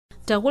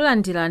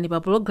Takulandirani pa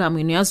programu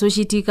ino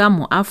yazochitika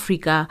mu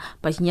Africa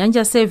pa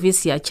Chinyanja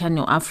service ya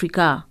Channel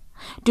Africa.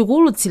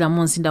 Tikuwulutsira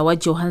mu mzinda wa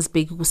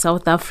Johannesburg ku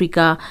South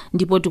Africa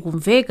ndipo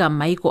tikumveka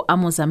m'maiko a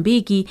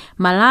Mozambique,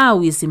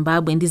 Malawi,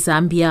 Zimbabwe ndi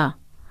Zambia.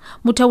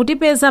 Mutha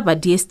kutipeza pa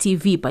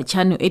DSTV pa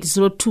channel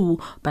 802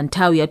 pa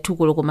nthawi ya 2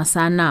 koloko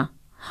masana.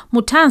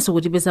 Muthanso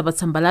kutipeza pa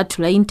tsamba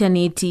lathu la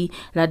intaneti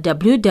la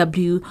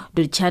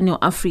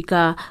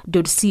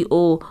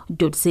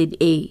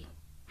www.channelafrica.co.za.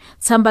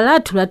 Tsamba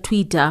lathu la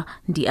Twitter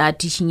ndi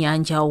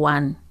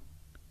 @chinyanja1.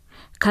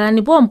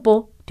 Khalani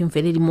pompo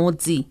timvere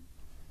limodzi.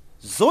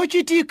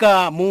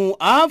 Zochitika mu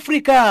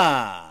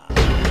Africa.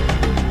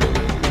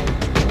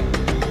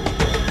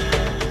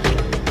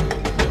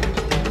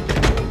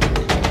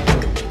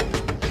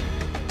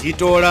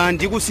 Titola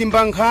ndi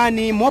kusimba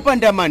nkhani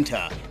mopanda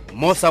mantha,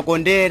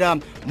 mosakondera,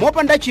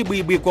 mopanda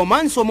chibwibwi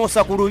komanso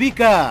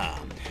mosakulubika.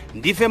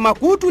 Ndife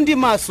makutu ndi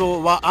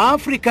maso wa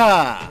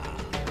Africa.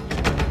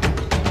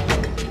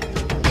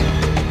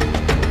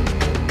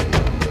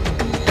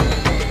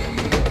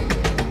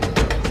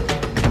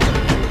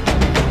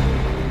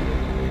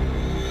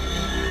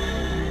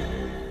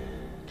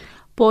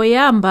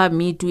 Poyamba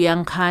mitu ya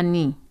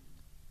nkhani.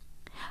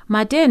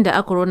 Matenda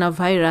a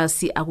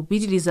coronavirus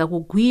akupitiriza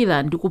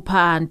kugwira ndi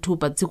kupha anthu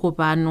pa dziko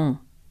pano.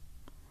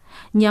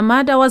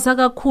 Nyamata wa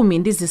zaka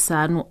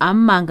 15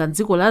 am'manga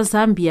dziko la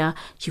Zambia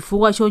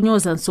chifukwa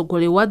chonyoza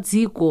mtsogoleri wa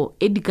dziko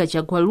Edgar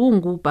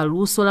Chagwalungu pa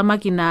luso la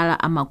makinala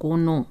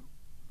amakono.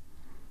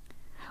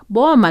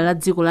 Boma la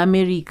dziko la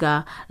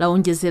America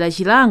laonjezera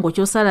chilango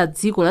chosala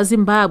dziko la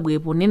Zimbabwe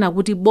ponena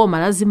kuti boma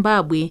la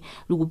Zimbabwe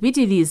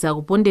likupitiriza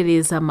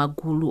kupondereza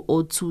magulu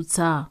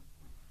otsutsa.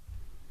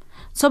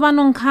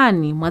 Tsopano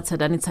nkhani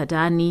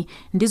mwatsatanitsatani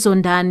ndizo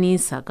ndani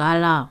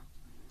sakala.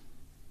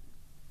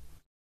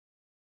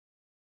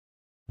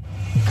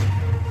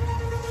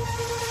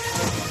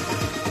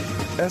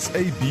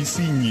 SABC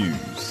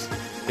News,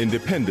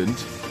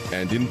 independent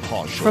and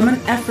impartial. From an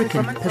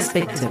African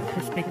perspective.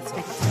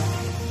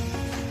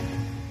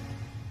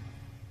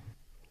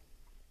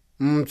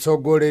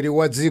 Mtsogoleri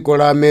wa dziko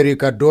la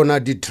America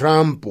Donald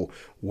Trump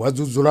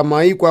wadzudzula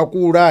maiko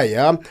aku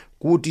Ulaya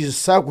kuti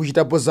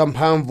sakuchitapo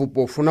zamphamvu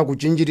pofuna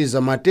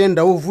kuchinjiriza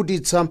matenda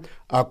ovutitsa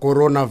a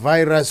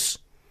coronavirus.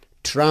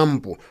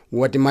 Trump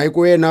wati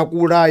maiko ena aku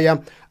Ulaya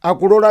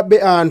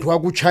akulolabe anthu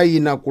aku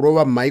China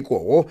kulowa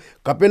m'maikowo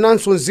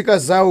kapenanso nzika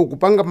zawo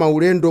kupanga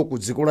maulendo ku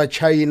dziko la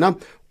China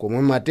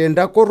komwe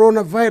matenda a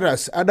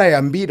coronavirus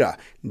adayambira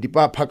ndipo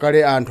apha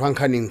kale anthu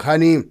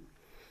ankhaninkhani.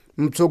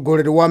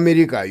 Mtsogoleri wa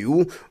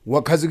Americayu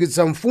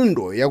wakhazikitsa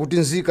mfundo yakuti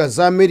nzika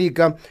za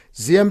America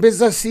ziyambe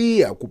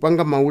zasiya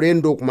kupanga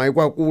maulendo ku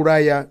maiko aku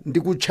Ulaya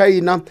ndi ku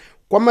China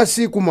kwa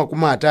masiku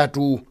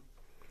 30.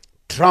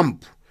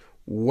 Trump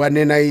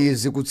wanena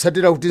izi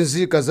kutsatira kuti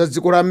nzika za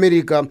dziko la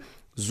America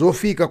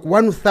zofika ku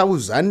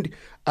 1000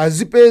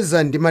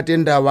 azipeza ndi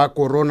matenda wa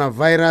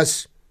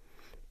coronavirus.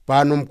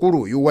 Pano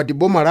mkuluyu wati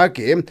boma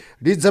lake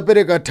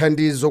lidzapereka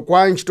thandizo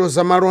kwa ntchito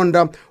za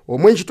malonda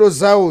omwe ntchito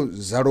zawo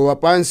zalowa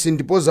pansi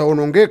ndipo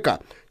zawonongeka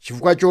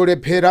chifukwa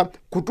cholephera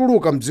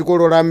kutuluka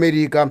mdziko la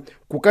America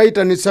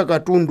kukayitanitsa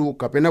katundu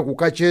kapena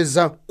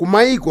kukacheza ku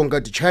maiko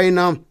ngati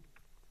China.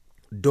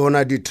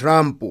 Donald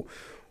Trump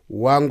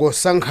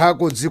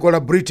wangosankhako dziko la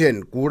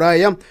Britain ku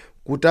Ulaya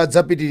kuti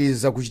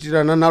adzapitiriza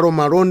kuchitirana nalo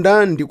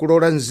malonda ndi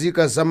kulola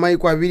nzika za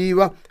maiko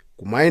awiriwa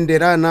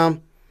kumayenderana.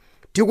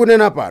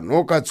 Tikunena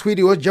pano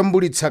katswiri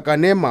ojambulitsa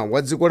kanema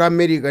wa dziko la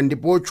America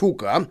ndipo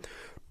otchuka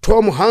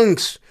Tom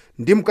Hanks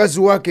ndi mkazi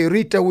wake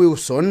Rita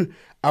Wilson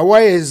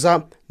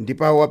awayeza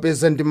ndipo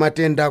awapeza ndi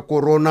matenda a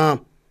corona.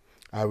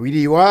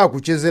 Awiriwa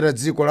akuchezera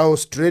dziko la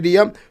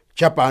Australia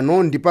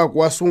chapano ndipo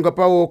akuwasunga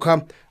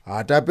pawokha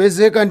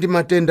atapezeka ndi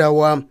matenda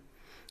wa.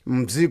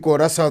 Mdziko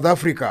la South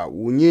Africa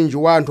unyinji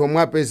wa anthu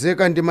omwe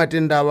apezeka ndi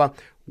matendawa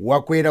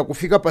wakwera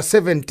kufika pa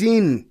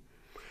 17.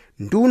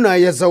 Nduna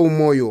ya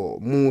zaumoyo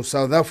mu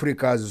South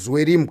Africa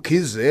Zweli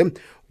Mkhize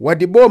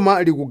wati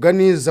boma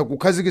likuganiza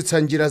kukhazikitsa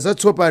njira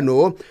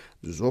zatsopano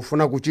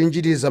zofuna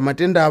kuchinjiriza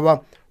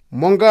matendawa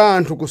monga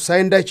anthu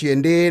kusayenda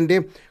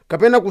chiyendeyende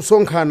kapena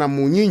kusonkhana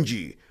mu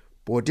nyinji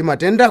poti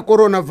matenda a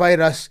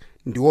coronavirus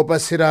ndi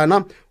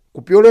wopasirana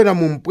kupyolera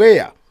mu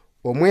mpweya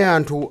omwe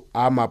anthu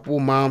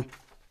amapuma.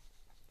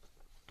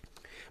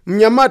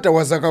 Mnyamata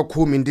wa zaka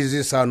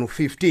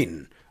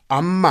 15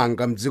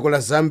 am'manga mdziko la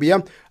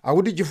Zambia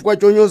akuti chifukwa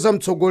chonyoza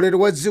mtsogoleri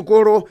wa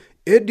dzikolo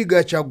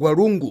Edgar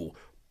Chagwalungu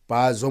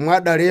pa zomwe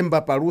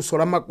adalemba pa luso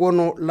la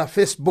makono la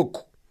Facebook.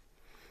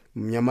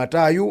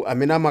 Mnyamatayu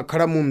amene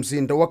amakhala mu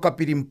mzinda wa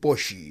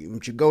Kapirimposhi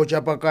mchigawo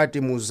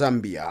chapakati mu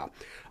Zambia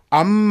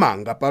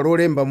am'manga pa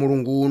lolemba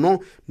mulungu uno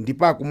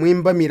ndipo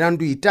akumwimba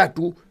milandu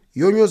 3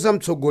 yonyoza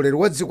mtsogoleri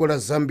wa dziko la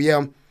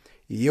Zambia.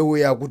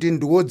 Iyeyo akuti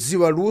ndi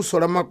wodziwa luso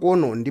la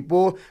makono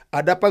ndipo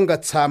adapanga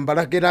tsamba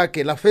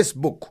lake la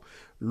Facebook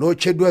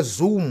lotchedwa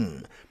Zoom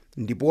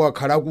ndipo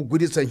akhala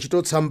akugwiritsa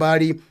ntchito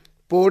tsambali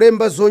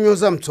polemba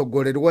zonyoza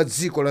mtsogoleri wa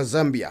dziko la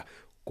Zambia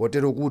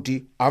kotero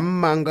kuti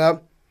am'manga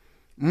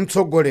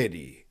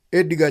mtsogoleri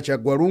Edgar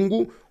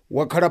Chagwalungu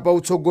wakhala pa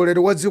utsogoleri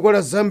wa dziko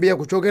la zambia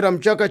kuchokera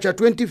mchaka cha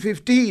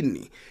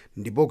 2015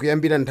 ndipo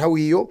kuyambira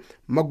nthawiyo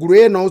magulu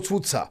ena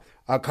otsutsa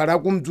akhala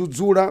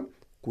akumdzudzula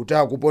kuti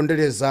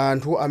akupondereza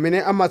anthu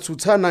amene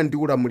amatsutsana ndi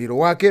ulamuliro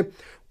wake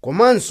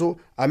komanso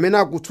amene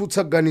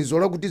akutsutsa ganizo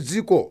lakuti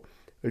dziko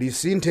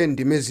lisinthe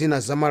ndime zina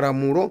za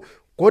malamulo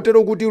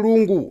kotero kuti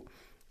lungu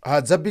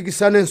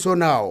adzapikisanenso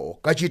nawo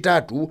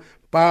kachitatu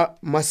pa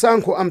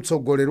masankho a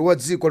mtsogoleri wa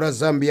dziko la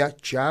zambia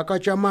chaka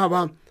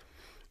chamawa.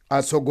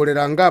 Atsogoleri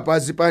angapo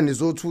azipani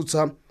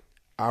zotsutsa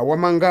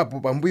awamangapo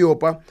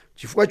pambuyopa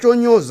chifukwa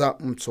chonyoza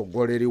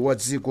mtsogoleri wa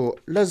dziko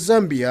la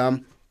zambia.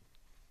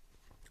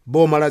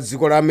 Boma la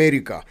dziko la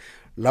america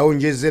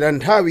laonjezera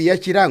nthawi ya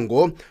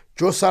chilango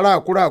chosala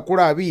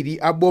akuluakulu awiri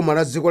a boma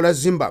la dziko la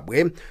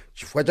zimbabwe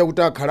chifukwa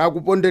chakuti akhala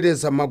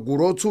akupondereza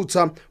magulu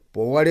otsutsa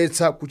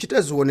powaletsa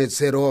kuchita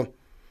zionetsero.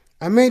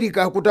 america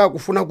akuti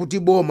akufuna kuti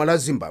boma la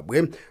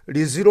zimbabwe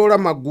lizilola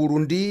magulu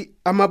ndi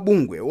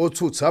amabungwe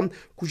otsutsa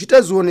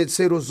kuchita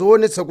zionetsero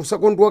zoonetsa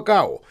kusakondwa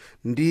kawo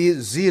ndi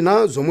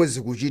zina zomwe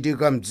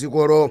zikuchitika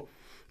mdzikolo.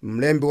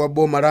 mlembi wa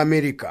boma la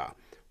america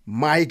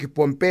Mike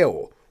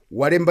Pompeo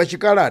walemba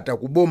chikalata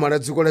ku boma la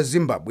dziko la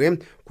zimbabwe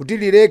kuti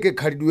lileke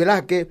khalidwe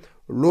lake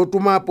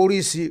lotuma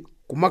apolisi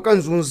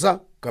kumakanzunza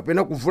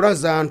kapena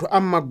kuvulaza anthu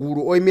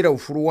am'magulu oyimira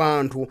ufulu wa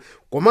anthu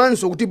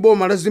komanso kuti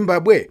boma la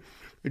zimbabwe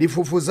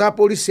lifufuza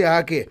apolisi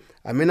ake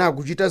amene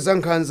akuchita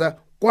zankhanza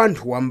kwa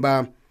anthu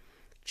wamba.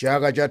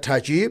 Chaka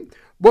chathachi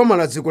boma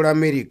la dziko la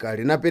america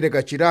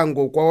linapereka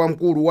chilango kwa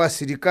wamkulu wa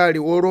asilikali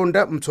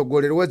olonda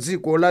mtsogoleri wa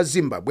dziko la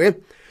zimbabwe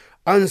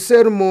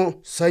Anselmo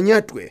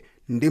Sanyatwe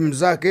ndi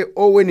mzake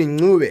Owen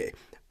Ncube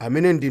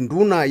amene ndi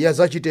nduna ya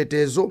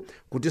zachitetezo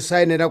kuti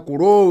sayenera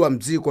kulowa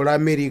mdziko la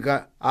america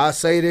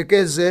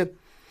asayerekeze.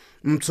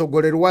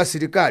 Mtsogoleri wa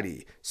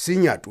asilikali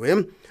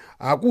Sanyatwe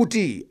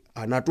akuti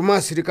anatuma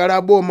asilikali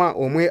aboma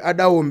omwe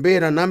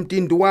adawombera na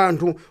mtindi wa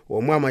anthu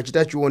omwe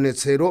amachita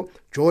chionetsero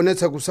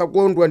choonetsa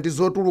kusakondwa ndi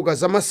zotuluka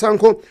za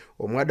masankho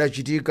omwe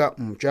adachitika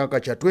mchaka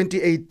cha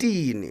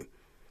 2018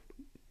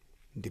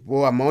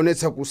 ndipo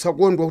amaonetsa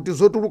kusakondwa kuti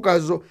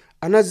zotulukazo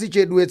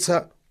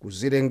anazichedwetsa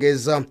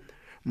kuzilengeza.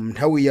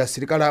 Mnthawi ya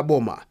asilikali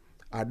aboma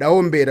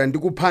adawombera ndi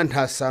kupha anthu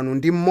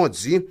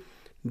 6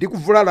 ndi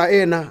kuvulala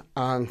ena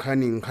a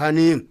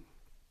nkhaninkhani.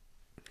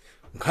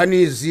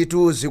 Nkhani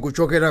zitu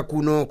zikuchokera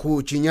kuno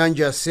ku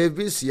Chinyanja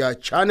service ya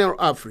Channel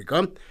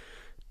Africa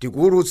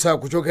tikuulutsa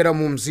kuchokera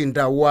mu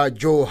mzinda wa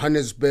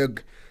Johannesburg,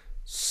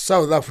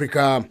 South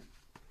Africa.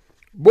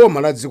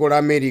 Boma la dziko la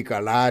America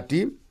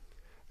lati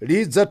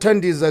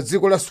lidzathandiza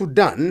dziko la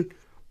Sudan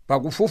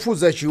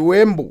pakufufuza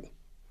chiwembu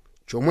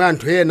chomwe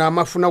anthu ena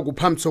amafuna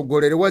kupha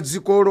mtsogoleri wa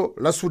dzikolo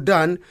la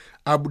Sudan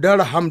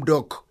Abdallah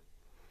Hamdok.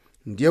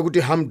 Ndiye kuti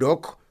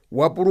Hamdok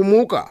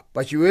wapulumuka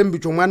pa chiwembu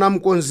chomwe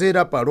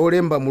anamukonzera pa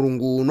lolemba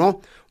mulungu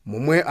uno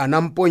momwe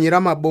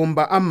anamponyera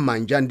mabomba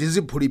am'manja ndi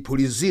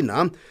ziphulipuli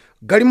zina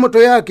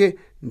galimoto yake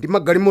ndi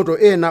magalimoto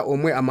ena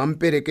omwe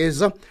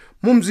amamperekeza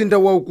mu mzinda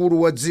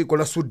waukulu wa dziko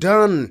la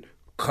Sudan,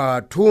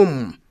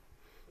 Khartoum.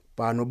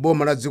 Pano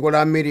boma la dziko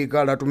la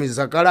America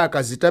latumiza kale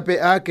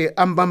akazitape ake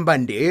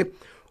ambambande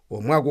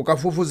omwe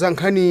akukafufuza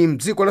nkhani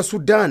mdziko la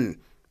Sudan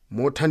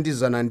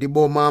mothandizana ndi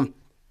boma.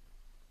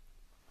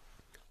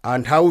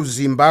 Anthu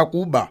auzimba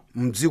akuba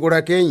mdziko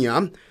la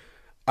Kenya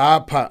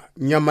apha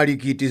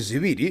nyamalikiti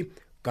ziwiri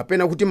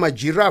kapena kuti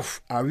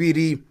majirafu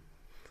awiri.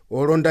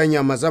 Olonda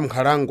nyama za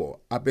mkhalango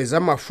apeza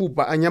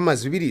mafupa a nyama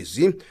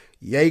ziwirizi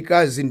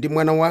yaikazi ndi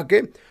mwana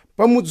wake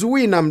pamudzi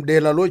wina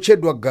mdera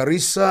lotchedwa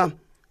Garissa.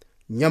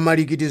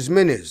 Nyamalikiti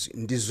zimenezi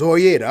ndi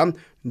zoyera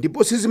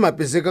ndipo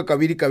sizimapezeka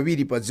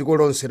kawirikawiri pa dziko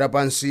lonse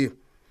lapansi.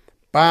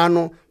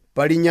 Pano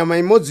pali nyama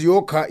imodzi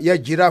yokha ya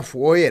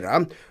jirafu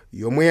oyera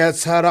yomwe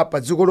yatsala pa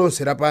dziko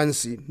lonse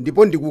lapansi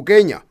ndipo ndi ku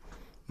Kenya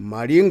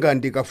malinga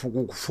ndi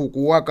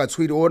kafukufuku wa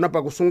katswiri ona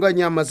pakusunga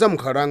nyama za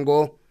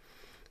mkhalango.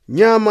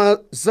 Nyama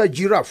za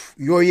jirafu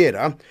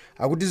yoyera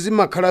akuti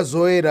zimakhala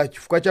zoyera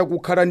chifukwa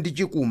chakukhala ndi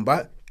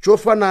chikumba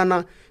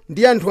chofanana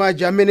ndi anthu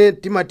aja amene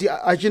timati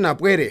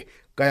achinapwere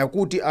kaya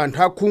kuti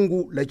anthu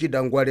akhungu la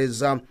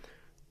chidangwaleza,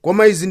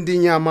 koma izi ndi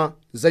nyama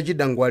za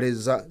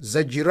chidangwaleza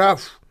za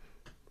jirafu.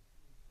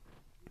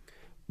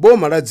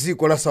 Boma la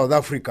dziko la South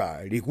Africa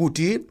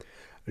likuti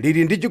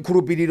lili ndi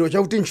chikhulupiriro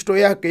chakuti ntchito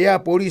yake ya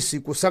polisi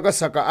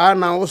kusakasaka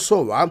ana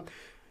osowa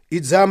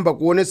idzamba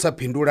kuonetsa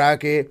phindu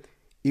lake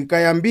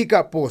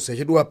ikayambika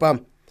posachedwa pa.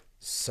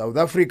 South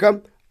Africa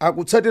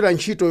akutsatira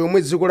ntchito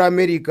yomwe dziko la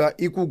America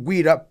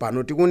ikugwira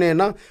pano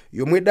tikunena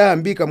yomwe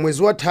dayambika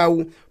mwezi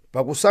wathawu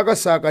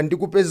pakusakasaka ndi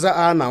kupeza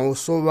ana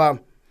osowa.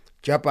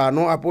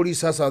 Chapano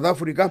apolisi a South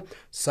Africa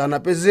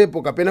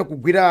sanapezepo kapena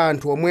kugwira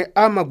anthu omwe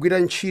amagwira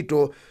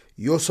ntchito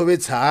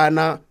yosowetsa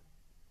ana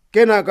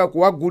kenaka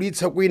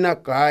kuwagulitsa kwina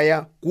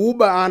kaya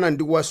kuba ana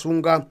ndi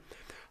kuwasunga.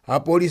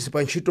 Apolisi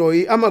pa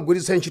ntchitoyi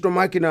amagwiritsa ntchito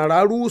makina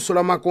la luso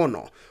la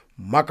makono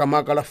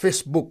makamaka la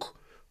Facebook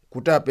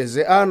kuti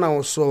apeze ana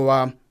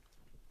osowa.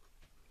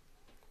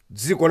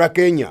 Dziko la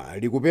Kenya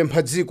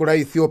likupempha dziko la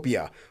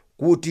Ethiopia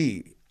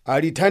kuti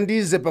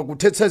alithandize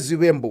pakuthetsa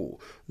ziwembu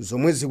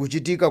zomwe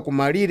zikuchitika ku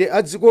malire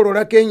a dziko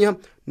la Kenya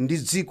ndi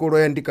dziko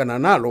loyandikana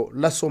nalo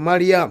la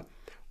Somalia.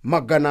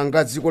 Magananga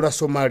a dziko la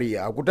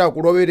Somalia akuti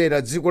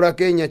akulowerera dziko la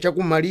Kenya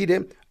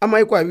chakumalire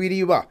amayiko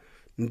awiriwa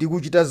ndi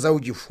kuchita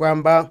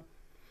zauchifwamba.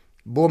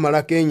 Boma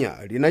la Kenya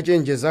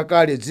linachenjeza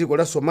kale dziko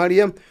la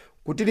Somalia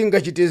kuti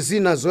lingachite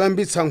zina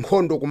zoyambitsa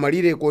nkhondo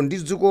kumalireko ndi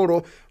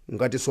dzikolo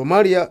ngati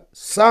Somalia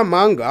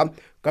samanga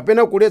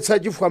kapena kuletsa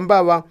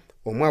chifwambawa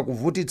omwe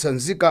akuvutitsa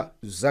nzika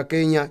za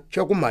Kenya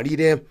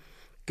chakumalire.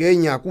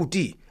 Kenya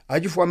akuti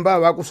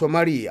achifwambawa aku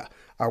Somalia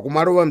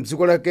akumalowa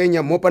mdziko la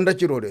Kenya mopanda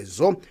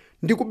chilolezo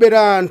ndi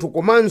kubera anthu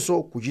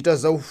komanso kuchita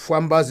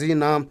zaufwamba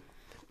zina.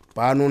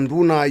 Pano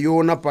nduna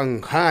yona pa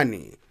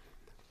nkhani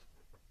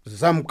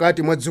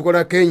zamkati mwa dziko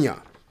la Kenya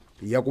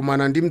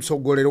yakumana ndi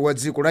mtsogoleri wa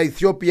dziko la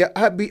Ethiopia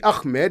Abiy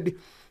Ahmed,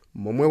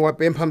 momwe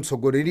wapempha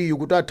mtsogoleriyu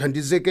kuti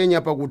athandize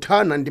Kenya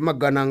pakuthana ndi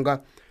magananga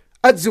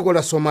a dziko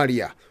la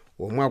Somalia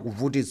omwe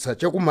akuvutitsa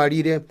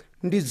chakumalire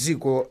ndi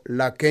dziko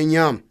la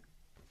Kenya.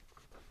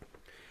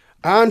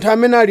 Anthu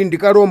amene ali ndi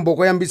kalombo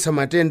koyambitsa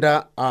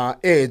matenda a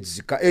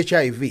AIDS ka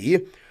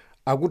HIV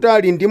akuti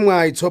ali ndi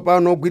mwayi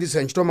tsopano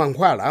ogwiritsa ntchito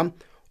mankhwala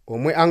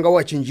omwe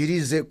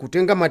angawachinjirize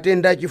kutenga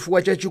matenda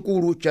achifuwa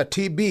chachikulu cha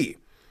TB.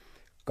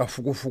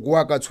 Kafukufuku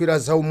akatswira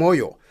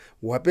zaumoyo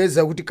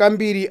wapeza kuti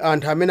kambiri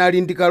anthu amene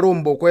ali ndi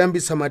kalombo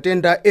koyambitsa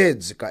matenda a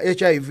AIDS ka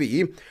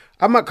HIV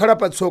amakhala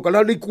pa tsoka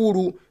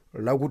lalikulu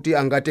lakuti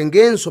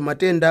angatengenso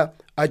matenda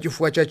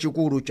achifuwa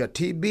chachikulu cha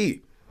TB.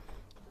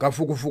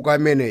 Kafukufuku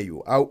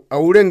ameneyu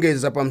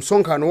aulengeza pa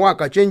msonkhano wa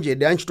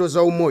akachenjede a ntchito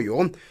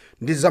zaumoyo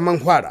ndi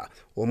zamankhwala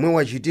omwe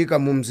wachitika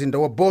mu mzinda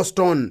wa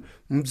Boston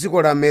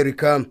mdziko la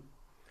America.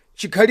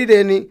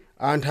 Chikhalireni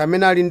anthu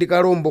amene ali ndi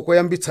kalombo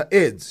koyambitsa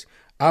AIDS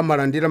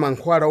amalandira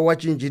mankhwala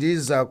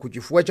owachinjiriza ku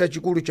chifuwa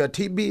chachikulu cha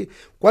TB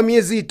kwa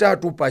miyezi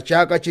 3 pa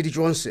chaka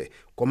chilichonse,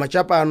 koma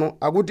chapano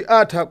akuti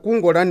atha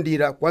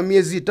kungolandira kwa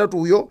miyezi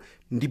 3yo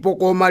ndipo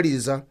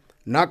komaliza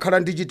nakhala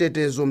ndi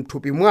chitetezo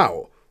mthupi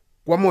mwawo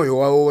kwa moyo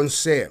wawo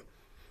wonse.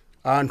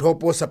 Anthu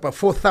oposa pa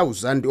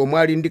 4,000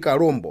 omwe ali ndi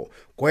kalombo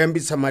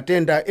koyambitsa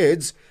matenda a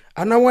AIDS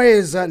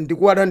anawayeza ndi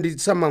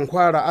kuwalanditsa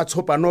mankhwala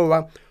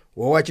atsopanowa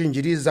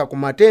wowachinjiriza ku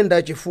matenda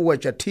achifuwa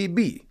cha TB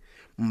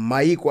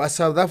m'mayiko a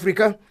South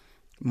Africa,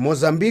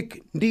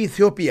 Mozambique ndi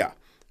Ethiopia,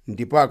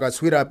 ndipo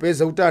akatswiri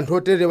apeza kuti anthu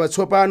oterewa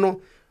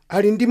tsopano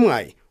ali ndi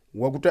mwayi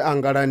wakuti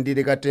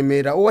angalandire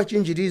katemera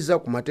owachinjiriza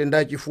ku matenda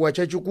achifuwa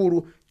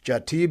chachikulu cha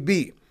TB.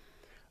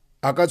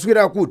 Akatswiri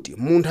akuti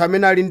munthu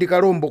amene ali ndi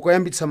kalombo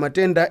koyambitsa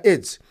matenda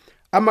AIDS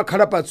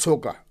amakhala pa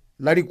tsoka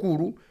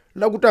lalikulu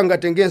lakuti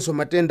angatengenso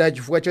matenda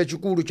achifuwa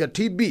chachikulu cha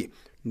TB,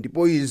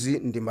 ndipo izi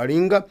ndi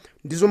malinga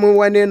ndi zomwe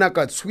wanena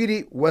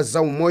katswiri wa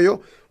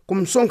zaumoyo ku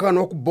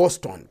msonkhano wa ku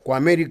Boston ku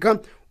America.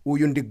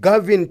 Uyu ndi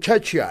Gavin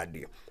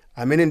Churchyard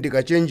amene ndi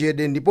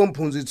kachenjede ndipo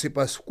mphunzitsi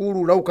pa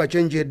sukulu la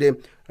ukachenjede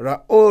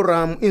la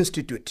Oram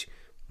Institute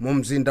mu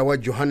mzinda wa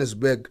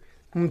Johannesburg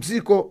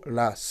mdziko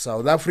la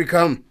South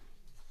Africa.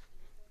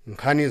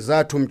 Nkhani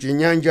zathu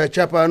mchinyanja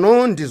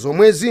chapano ndi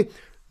zomwezi.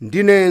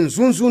 Ndine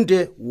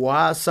Nzunzunde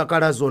wa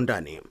Sakala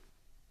Zondani.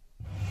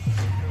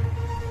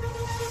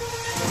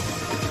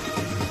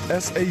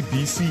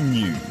 SABC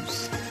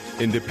News,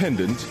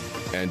 independent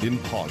and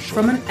impartial.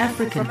 From an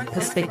African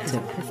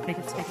perspective.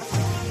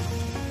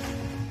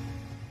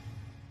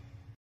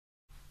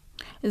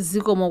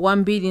 Zikomo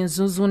kwambiri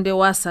Nzunzunde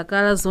wa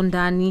Sakala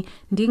Zondani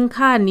ndi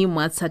nkhani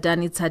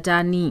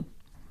mwatsatanitsatani.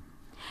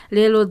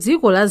 Lero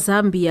dziko la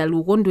Zambia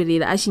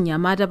likukondwerera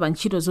achinyamata pa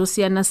ntchito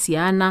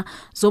zosiyanasiyana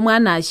zomwe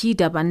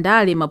anachita pa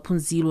ndale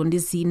maphunziro ndi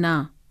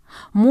zina.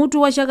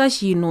 Mutu wa chaka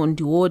chino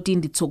ndi woti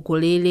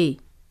nditsogolere.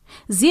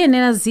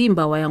 Ziyenera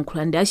Zimba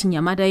wayankhula ndi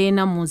achinyamata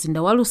ena mu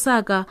mzinda wa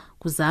Lusaka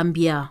ku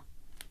Zambia.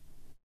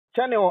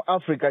 Channel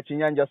Africa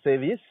Chinyanja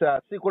Service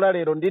tsiku la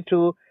lero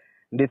ndithu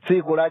ndi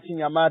tsiku la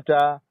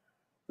chinyamata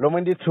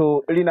lomwe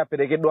ndithu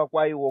linaperekedwa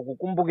kwa iwo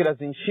kukumbukira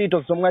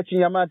zintchito zomwe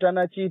achinyamata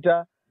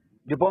anachita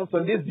ndiponso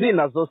ndi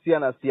zina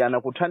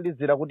zosiyanasiyana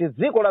kuthandizira kuti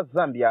dziko la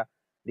Zambia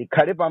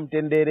likhale pa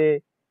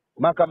mtendere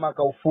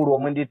makamaka ufulu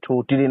omwe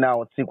ndithu tili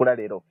nawo tsiku la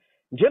lero.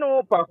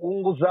 Njeno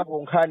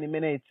pakuunguzapo nkhani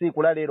imeneyi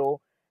tsiku la lero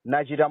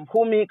nachita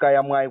mphumi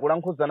kaya mwayi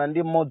kulankhuzana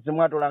ndi mmodzi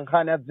mwa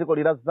atolankhani a dziko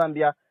la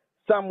Zambia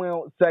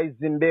Samuel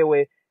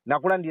Saizimbewe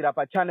nakulandira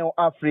pa Channel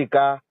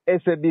Africa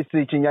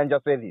SABC Chinyanja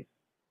Service.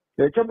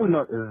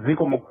 Chabwino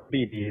zikomo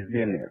kwambiri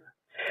ziyenera.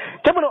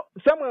 Chabwino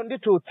Samuel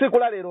ndithu tsiku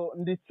la lero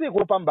ndi tsiku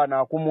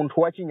lopambana ku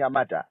munthu wa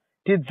chinyamata.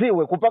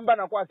 Tidziwe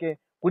kupambana kwake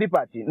kuli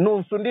pati.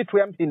 Nunsu ndithu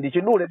ya mphindi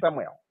chidule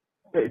Samuel.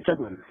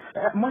 Chabwino.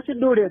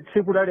 Mwachidule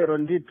tsiku la lero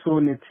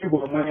ndithu ni tsiku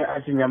lomwe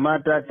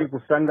achinyamata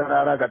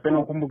tikusangalala kapena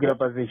kukumbukira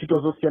pa zintchito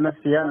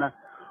zosiyanasiyana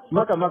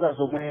makamaka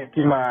zomwe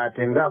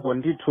timatengapo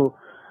ndithu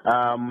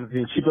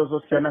zintchito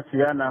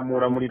zosiyanasiyana mu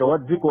ulamuliro wa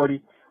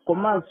dzikoli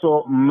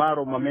komanso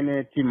m'malo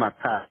mwamene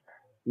timakhala.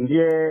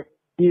 Ndiye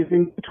izi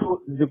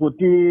ndithu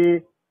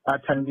zikuti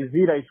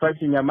athandizira ife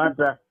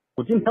achinyamata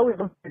kuti nthawi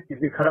zonse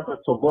tizikhala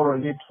patsogolo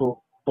ndithu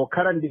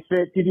pokhala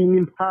ndife tili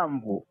ndi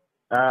mphamvu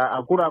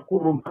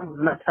akuluakulu mphamvu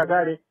zinatha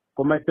kale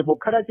koma ife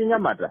pokhala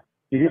achinyamata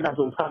tili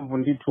nazo mphamvu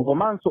ndithu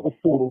komanso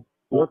ufulu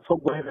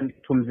wotsogolera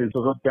ndithu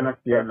mzinthu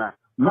zosiyanasiyana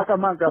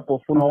makamaka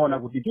pofuna kuona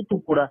kuti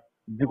titukula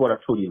dziko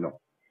lathu lino.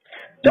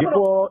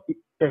 Ndipo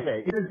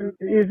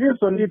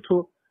izinso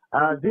ndithu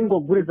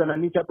zingogwirizana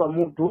ndi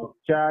chapamutu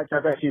cha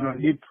chaka chino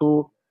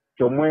ndithu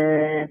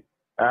chomwe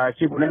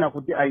chikunena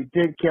kuti I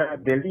take care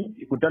the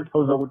lead,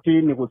 kutanthauza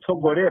kuti ni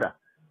kutsogolera.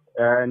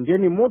 Ndiye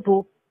ni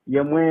mutu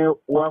yemwe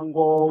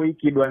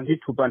wangoikidwa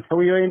ndithu pa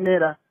nthawi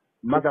yoyenera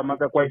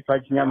makamaka kwa ife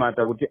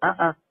achinyamata kuti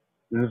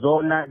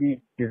nzona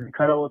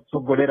tizikhala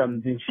wotsogolera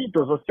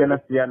mzintchito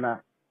zosiyanasiyana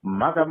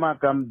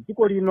makamaka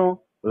mdziko lino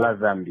la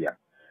Zambia.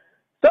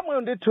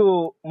 Samuel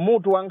ndithu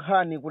mutu wa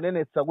nkhani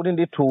kunenetsa kuti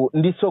ndithu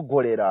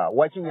ndisogolera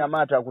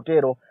wachinyamata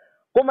kutero,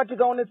 koma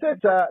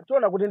tikaonetsetsa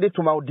tiona kuti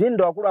ndithu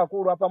maudindo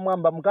akuluakulu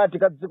apamwamba mkati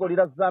ka dziko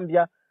la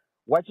Zambia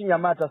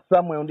wachinyamata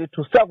Samuel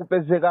ndithu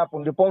sakupezekapo,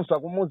 ndiponso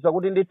akumuwuza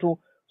kuti ndithu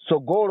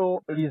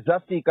sogolo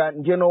lizafika.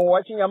 Ndiyeno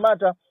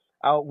wachinyamata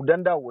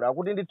akudandaula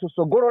kuti ndithu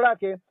sogolo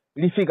lake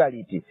lifika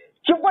liti.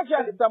 Chifukwa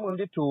chani Samuel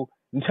ndithu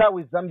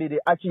nthawi zambiri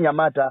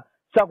achinyamata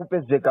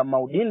sakupezeka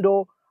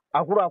maudindo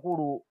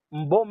akuluakulu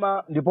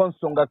mboma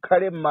ndiponso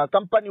ngakhale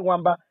makampani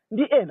wamba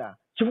ndi ena?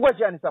 Chifukwa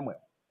chani Samuel?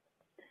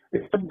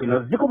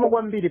 Zikomo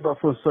kwambiri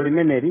pafunso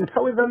limeneli.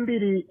 Nthawi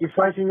zambiri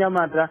ife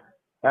achinyamata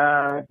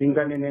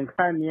tinganene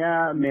nkhani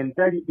ya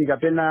mentality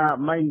kapena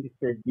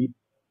mindset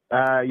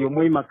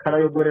yomwe imakhala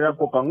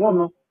yobwererapo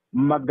pang'ono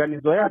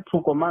m'maganizo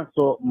yathu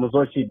komanso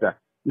muzochita.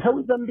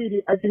 Nthawi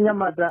zambiri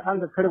achinyamata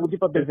angakhale kuti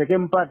papezeke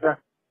mpata,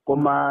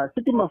 koma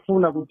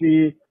sitimafuna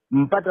kuti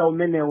mpata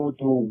umenewu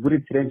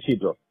tiugwiritsire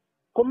ntchito.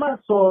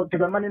 Komanso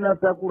tikamanena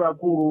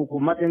zakuluakulu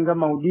kumatenga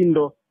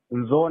maudindo,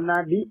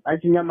 nzoonadi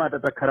achinyamata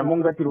takhala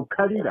monga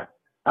tilukhalira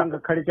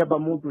angakhale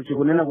chapamutu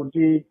chikunena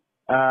kuti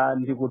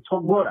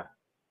ndikutsogola.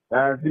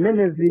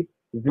 Zimenezi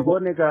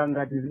zikuoneka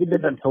ngati zilibe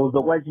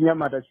tanthauzo kwa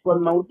achinyamata, chifukwa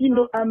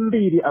maudindo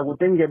ambiri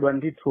akutengedwa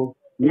ndithu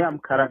ni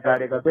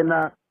amkhalakale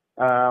kapena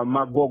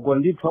magogo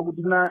ndithu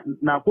akuti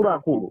na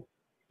akuluakulu.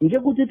 Ndiye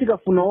kuti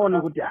tikafuna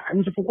kuona kuti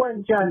nchifukwa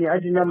nchani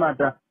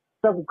achinyamata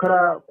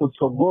sakukhala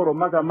kutsogolo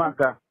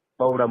makamaka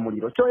pa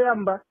ulamuliro.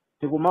 Choyamba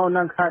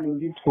tikumaona nkhani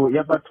ndithu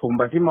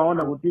yapathumba,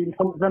 timaona kuti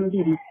nthawi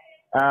zambiri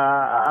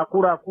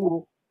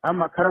akuluakulu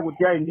amakhala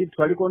kuti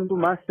ndithu aliko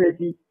nduma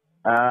aseti,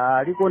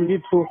 aliko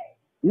ndithu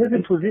ni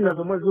zinthu zina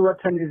zomwe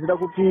ziwathandizira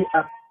kuti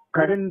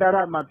akhale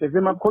ndalama apeze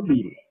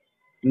makhobiri.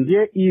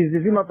 Ndiye izi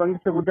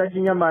zimapangisa kuti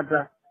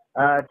achinyamata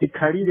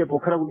tikhalire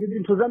pokhala kuti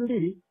zinthu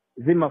zambiri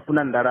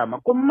zimafuna ndalama.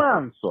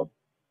 Komanso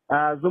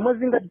zomwe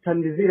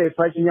zingatithandizira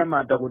ife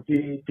achinyamata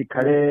kuti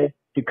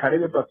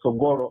tikhalebe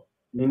patsogolo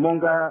ni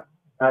monga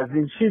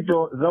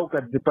zintchito za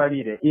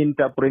ukadzipalire,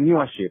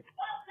 entrepreneurship.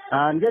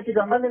 Ndiye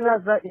tikamanena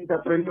za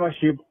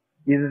entrepreneurship,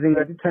 izi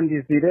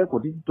zingatithandizire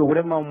kuti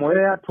titukule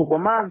maumoyo yathu,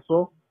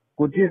 komanso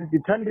kuti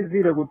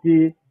zitithandizire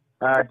kuti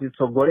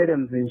titsogolere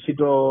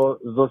mzintchito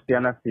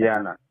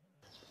zosiyanasiyana.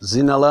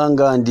 Zina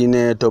langa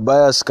ndine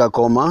Tobias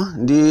Kakoma,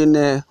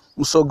 ndine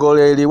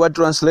msogoleri wa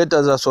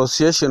Translators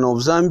Association of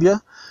Zambia.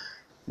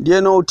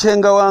 Ndiyeno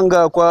uthenga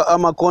wanga kwa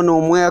amakono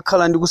omwe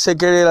akhala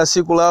ndikusekerera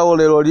siku lawo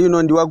lero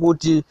lino ndi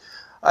wakuti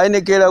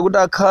ayenekera kuti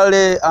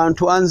akhale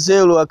anthu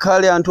anzeru,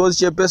 akhale anthu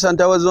ozichepesa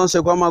nthawi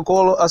zonse kwa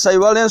makolo,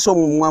 asayiwalenso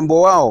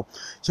mwambo wawo,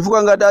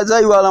 chifukwa ngati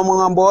adzayiwala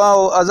mwambo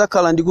wawo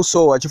azakhala ndi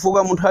kusowa,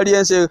 chifukwa munthu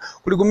aliyense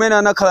kuli kumene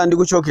anakhala ndi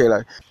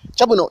kuchokera.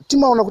 Chabwino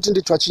timaona kuti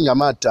ndithu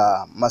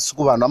achinyamata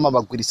masiku ano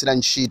amabagwirisira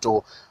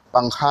ntchito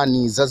pa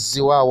nkhani za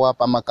ziwawa,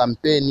 pa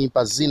makampeni,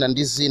 pa zina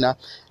ndi zina.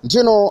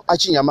 Ndiyeno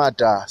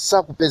achinyamata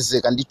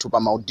sakupezeka ndithu pa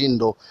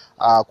maudindo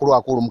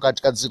akuluakulu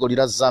mkati ka dziko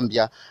la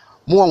Zambia.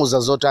 Muwauza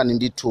zotani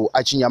ndithu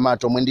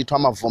achinyamata omwe ndithu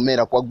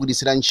amavomera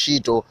kuwagwirisira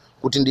ntchito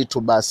kuti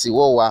ndithu basi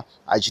wowa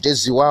achite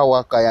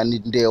ziwawa kaya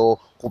ndewo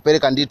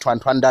kupereka ndithu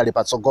anthu andale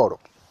patsogolo?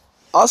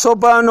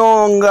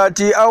 Asopano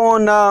ngati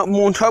aona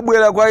munthu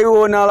abwera kwa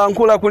iwo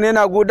nalankhula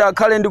kunena kuti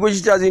akhale ndi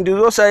kuchita zinthu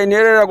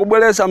zosayenerera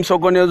kubweretsa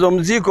msokonezo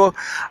mdziko,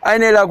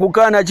 ayenera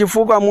kukana,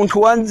 chifukwa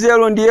munthu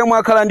wanzeru ndi yemwe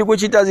akhala ndi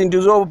kuchita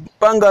zinthu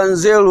zopanga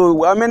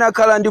nzeru, amene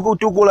akhala ndi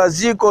kutukula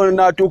dziko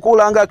na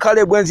tukula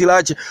angakhale bwenzi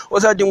lache,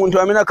 osati munthu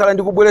amene akhala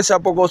ndi kubweretsa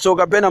pokoso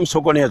kapena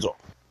msokonezo.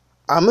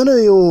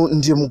 Ameneyo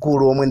ndi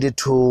mkulu omwe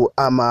ndithu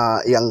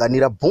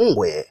amayang'anira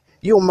bungwe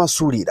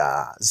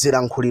yomasulira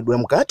zilankhulidwe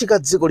mkati ka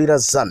dziko la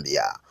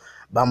Zambia,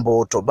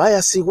 Bambo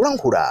Tobias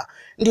kulankhula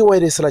ndi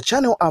wayeresera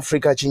Channel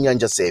Africa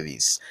Chinyanja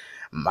Service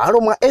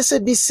malo mwa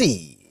SABC.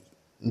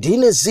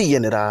 Ndine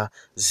ziyenera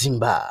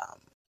Zimba.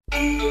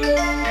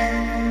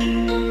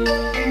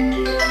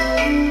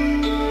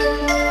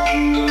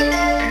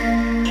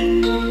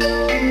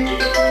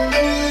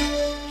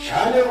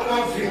 Channel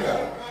Africa,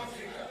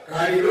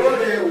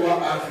 kalilole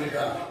wa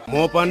Africa.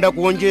 Mopanda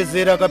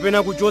kuonjezera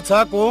kapena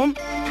kuchotsako,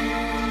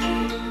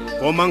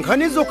 koma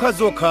nkhani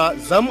zokha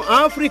za mu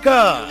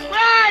Africa.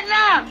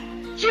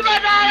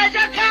 Chipatala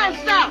cha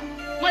kansa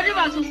mwati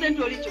baso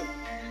sento licho,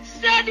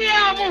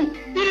 stadium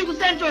ili ku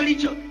sento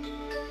licho.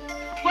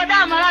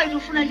 Koda Malawi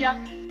tufuna ja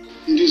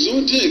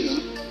ndizoteka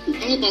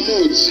kukhala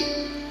pamodzi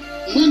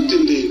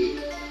mwamtendere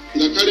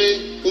ngakhale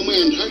komwe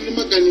anthu ali ndi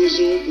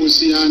maganizo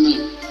osiyana.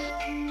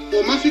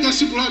 Pomafika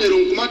tsiku la lero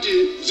nkumati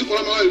dziko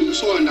la Malawi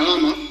likusowa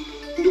ndalama,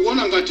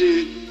 ndikuona ngati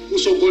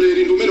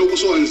usogoleri ndi umene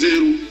ukusowa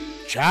nzeru.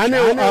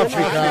 Channel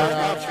Africa,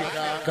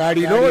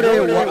 kalilole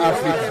wa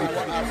Africa.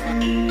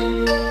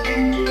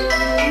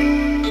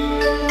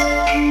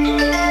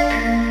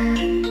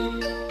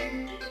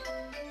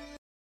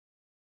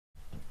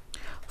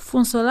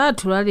 Funso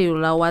lathu lalero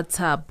la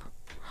WhatsApp.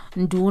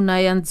 Nduna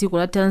ya mdziko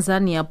la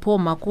Tanzania Paul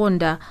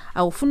Makonda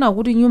akufuna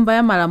kuti nyumba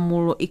ya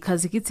malamulo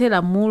ikhazikitse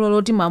lamulo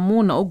loti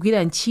mamuna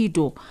ogwira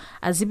ntchito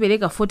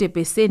azipereka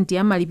 40%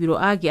 ya malipiro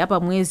ake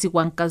apamwezi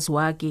kwa mkazi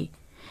wake.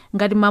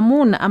 Ngati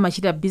mamuna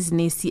amachita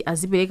bizinesi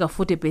azipereka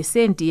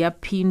 40% ya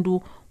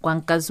phindu kwa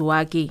mkazi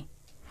wake.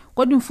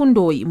 Kodi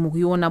mfundoyi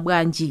mukuiona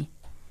bwanji?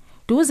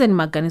 Tiwuzeni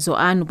maganizo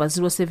anu pa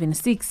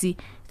 076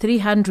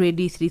 300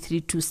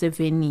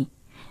 3327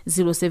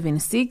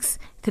 076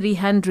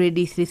 300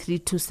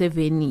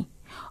 3327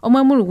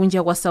 omwe muli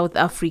kunja kwa South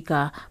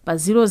Africa pa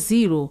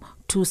 00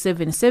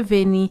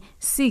 277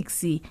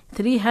 6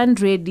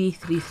 300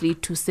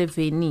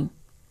 3327.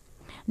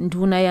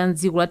 Nduna ya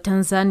mdziko la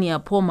Tanzania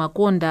Paul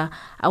Makonda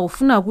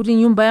akufuna kuti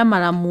nyumba ya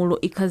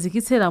malamulo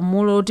ikhazikitse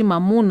lamulo loti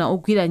mamuna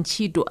ogwira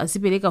ntchito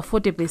azipereka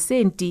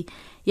 40%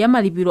 ya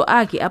malipiro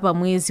ake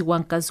apamwezi kwa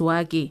mkazi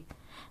wake.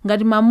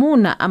 Ngati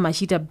mamuna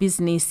amachita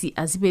bizinesi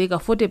azipereka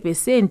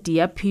 40%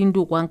 ya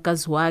phindu kwa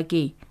mkazi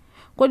wake.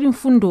 Kodi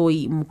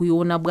mfundoyi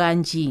mukuiona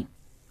bwanji?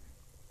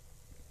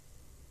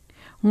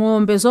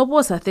 Ng'ombe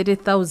zoposa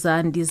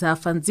 30,000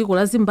 zafa mdziko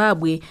la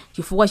Zimbabwe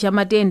chifukwa cha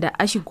matenda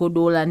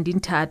achigodola ndi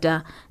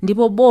nthata,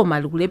 ndipo boma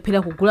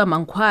likulephera kugula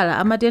mankhwala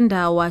a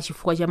matendawa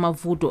chifukwa cha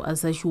mavuto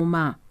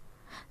azachuma.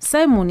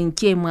 Simon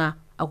Nchemwa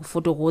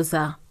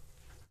akufotokoza.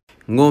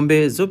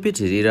 Ng'ombe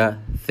zopitirira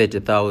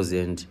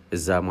 30,000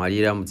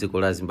 zamwalira mdziko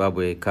la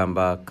Zimbabwe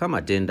kamba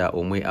kamatenda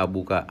omwe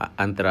abuka a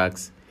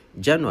anthrax,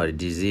 January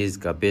disease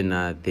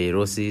kapena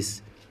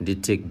theirosis ndi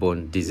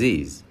tick-borne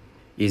disease.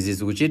 Izi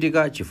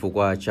zikuchitika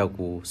chifukwa cha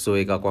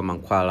kusoweka kwa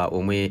mankhwala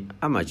omwe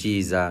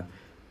amachiza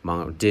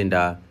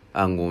matenda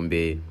a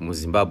ng'ombe mu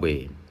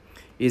Zimbabwe.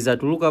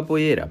 Izatuluka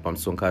poyera pa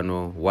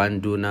msonkhano wa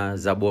nduna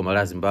za boma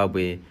la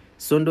Zimbabwe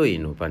sondo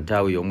ino pa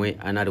nthawi yomwe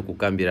anali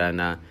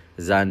kukambirana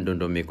za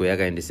ndondomeko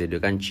yakayendesedwe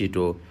ka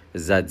ntchito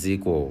za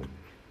dziko.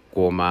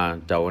 Koma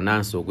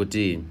taonanso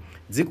kuti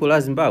dziko la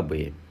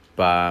Zimbabwe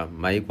pa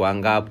maiko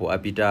angapo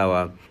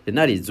apitawa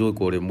linali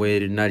dziko lomwe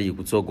linali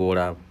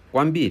kutsogola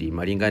kwambiri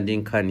malinga ndi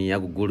nkhani ya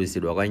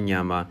kugulitsidwa kwa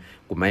nyama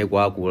ku maiko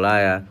a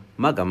Ulaya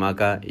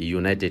makamaka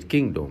United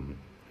Kingdom.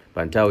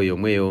 Pa nthawi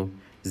yomweyo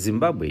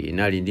Zimbabwe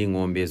inali ndi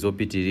ng'ombe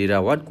zopitirira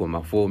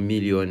 1.4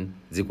 million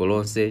dziko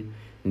lonse,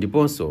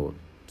 ndiponso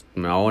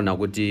tunaona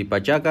kuti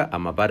pachaka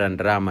amapata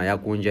ndalama ya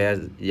kunja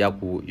ya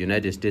ku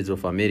United States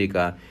of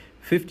America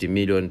 50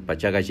 million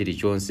pachaka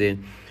chilichonse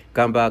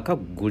kamba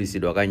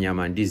kakugulitsidwa ka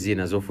nyama ndi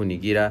zina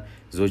zofunikira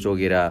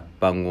zochokera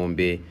pa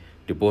ng'ombe,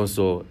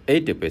 ndiponso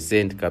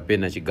 80%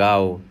 kapena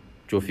chigawo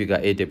chofika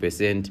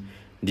 80%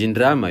 ndi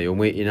ndalama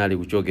yomwe inali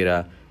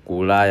kuchokera ku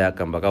Ulaya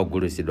kamba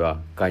kakugulitsidwa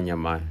ka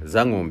nyama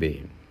za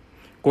ng'ombe.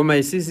 Koma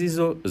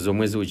isizizo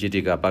zomwe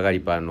zikuchitika pakali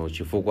pano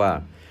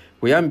chifukwa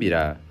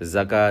kuyambira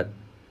zaka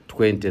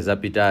 20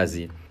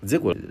 zapitazi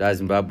dziko la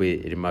Zimbabwe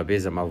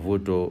limapeza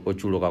mavuto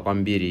ochuluka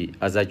kwambiri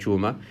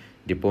azachuma,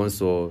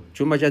 ndiponso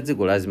chuma cha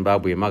dziko la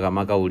Zimbabwe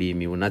makamaka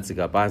ulimi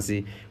unatsika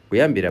pansi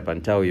kuyambira pa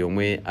nthawi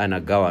yomwe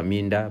anagawa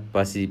minda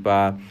pasi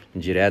pa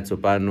njira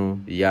yatsopano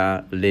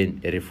ya Land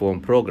Reform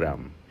Program.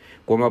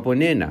 Koma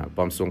ponena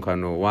pa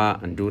msonkhano wa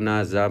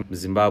nduna za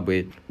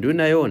Zimbabwe,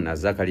 nduna yona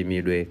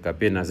zakalimidwe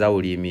kapena za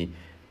ulimi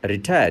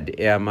Retired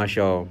Air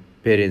Marshal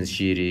Perence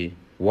Shiri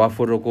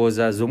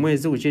wafotokoza zomwe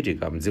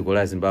zikuchitika mdziko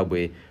la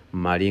Zimbabwe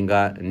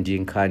malinga ndi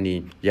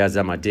nkhani ya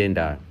za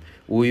matenda.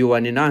 Uyu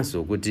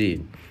wanenanso kuti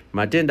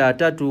matenda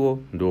atatuwo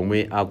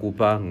ndomwe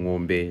akupa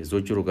ng'ombe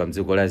zochuluka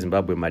mdziko la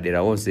Zimbabwe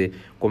madera onse,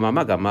 koma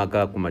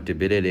makamaka ku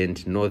Matabeleland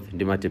North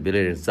ndi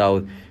Matabeleland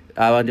South.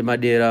 Awa ndi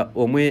madera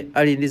omwe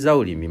ali ndi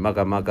zaulimi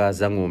makamaka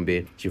za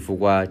ng'ombe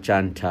chifukwa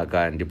cha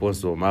nthaka,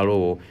 ndiponso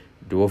malowo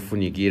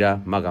ndiwofunikira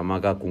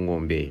makamaka ku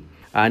ng'ombe.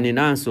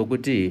 Anenanso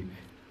kuti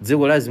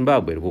dziko la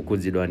Zimbabwe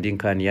likukhudzidwa ndi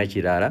nkhani ya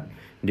chilala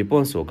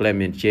ndiponso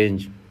climate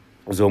change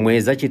zomwe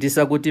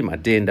zachitisa kuti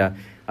matenda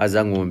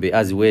aza ng'ombe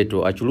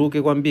aziweto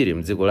achuluke kwambiri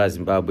mdziko la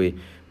Zimbabwe,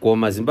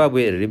 koma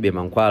Zimbabwe lilibe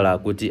mankhwala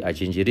kuti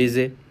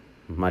achinjirize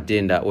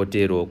matenda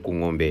otero ku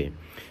ng'ombe.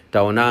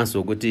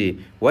 Taonanso kuti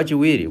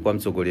wachiwiri kwa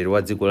mtsogoleri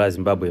wa dziko la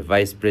Zimbabwe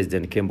Vice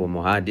President Kembo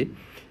Mohadi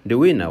ndi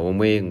wina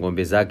omwe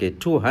ng'ombe zake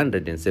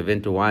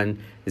 271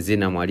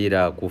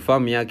 zinamwalira ku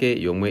famu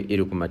yake yomwe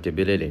ili ku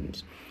Matabeleland.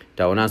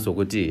 Taonanso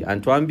kuti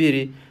anthu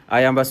ambiri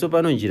ayamba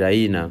sopano njira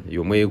ina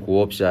yomwe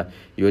ikuopsa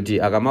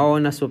yoti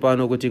akamaona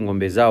sopano kuti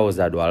ng'ombe zawo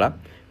zadwala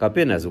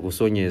kapena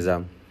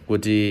zikusonyeza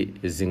kuti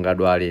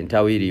zingadwale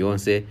nthawi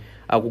iliyonse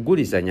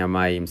akugulisa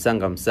nyamayi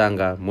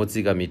msanga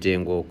motsika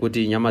mitengo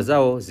kuti nyama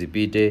zawo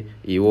zipite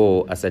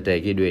iwo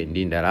asatayikidwe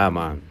ndi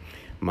ndalama.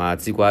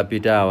 Matsiku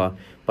apitawa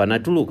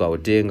panatuluka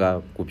utenga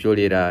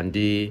kupyolera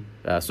ndi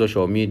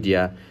social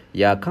media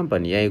ya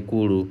kampani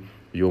yaikulu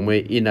yomwe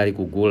inali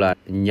kugula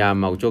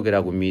nyama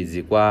kuchokera ku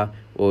midzi kwa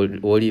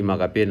olima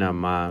kapena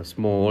ma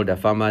smallholder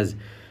farmers.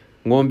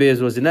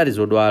 Ng'ombezo zinali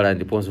zodwala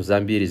ndiponso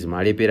zambiri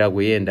zimalepera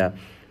kuyenda,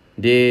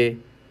 ndi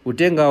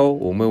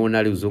utengawo omwe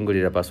unali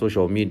kuzungulira pa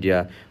social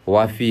media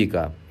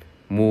wafika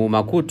mu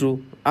makutu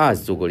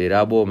azitsogolera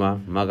aboma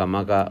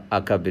makamaka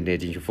a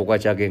cabinet. Chifukwa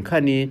chake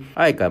nkhani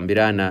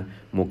ayikambirana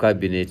mu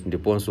cabinet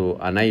ndiponso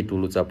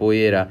anayitulutsa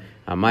poyera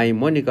amayi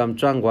Monica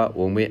Mtswangwa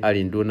omwe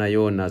ali nduna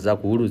yona za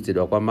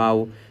kuulutsidwa kwa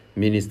mawu,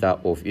 Minister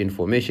of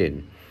Information.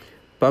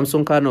 Pa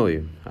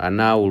msonkhanoyo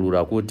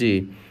anaulula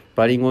kuti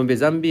pali ng'ombe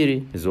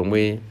zambiri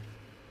zomwe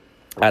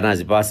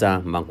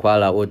anazipasa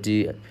mankhwala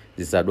oti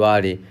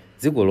zisadwale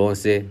dziko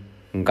lonse,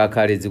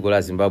 ngakhale dziko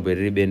la Zimbabwe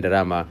lilibe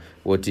ndalama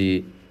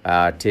oti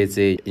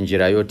athetse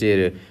njira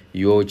yotere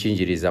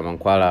yochinjiriza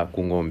mankhwala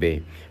ku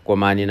ng'ombe.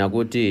 Koma anena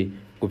kuti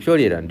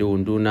kupyolera ndi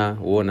unduna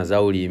wona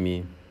za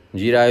ulimi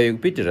njirayo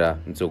ikupitira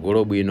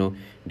mtsogolo bwino,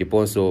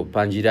 ndiponso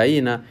pa njira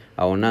ina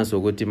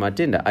aonanso kuti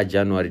matenda a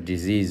January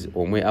disease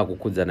omwe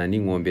akukhudzana ndi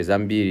ng'ombe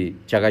zambiri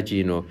chaka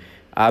chino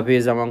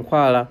apeza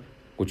mankhwala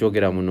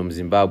kuchokera muno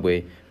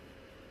mZimbabwe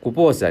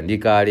kuposa ndi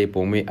kale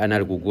pomwe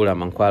anali kugula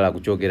mankhwala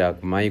kuchokera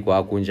ku maiko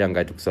akunja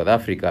ngati ku South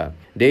Africa.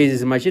 Izi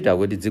zimachita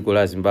kuti dziko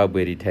la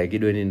Zimbabwe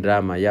lithayikidwe ndi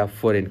ndalama ya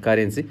foreign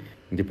currency,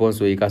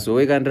 ndiponso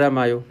ikasoweka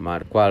ndalamayo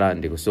mankhwala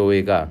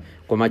ndikusoweka.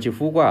 Koma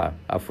chifukwa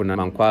afuna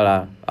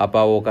mankhwala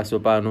apawo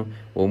kasopano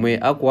omwe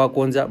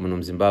akuwakonza muno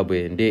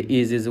mZimbabwe, ndi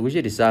izi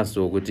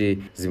zikuchitisanso kuti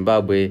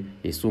Zimbabwe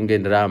isunge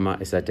ndalama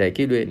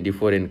isatayikidwe ndi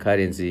foreign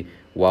currency,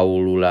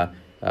 waulula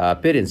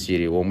Parents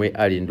Chiri omwe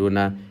ali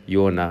nduna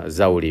yona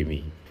za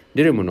ulimi.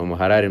 Ndiri muno mu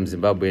Harare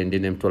mZimbabwe,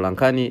 ndine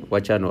mtolankhani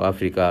wa Channel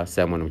Africa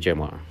Simon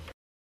Mchemwa.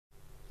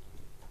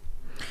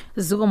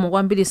 Zikomo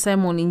kwambiri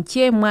Simon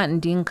Mchemwa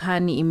ndi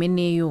nkhani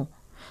imeneyo.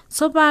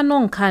 Tsopano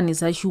nkhani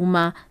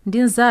zachuma ndi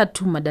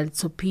nzathu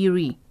Madalitso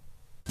Phiri.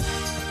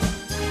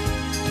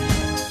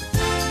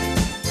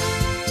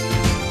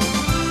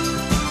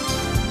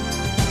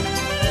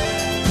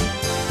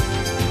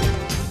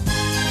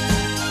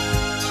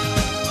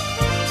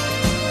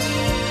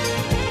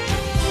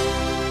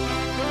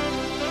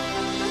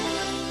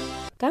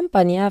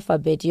 Kampani ya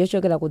Alphabet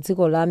yochokera ku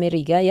dziko la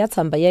America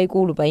yatsamba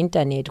yayikulu pa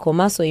internet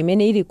komanso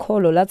imene ili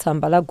kholo la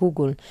tsamba la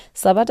Google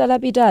sabata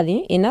lapitali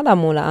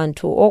inalamula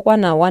anthu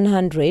okwana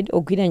 100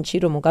 ogwira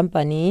ntchito mu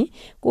kampani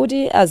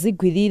kuti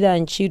azigwirira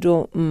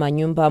ntchito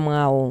m'manyumba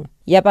mwawo.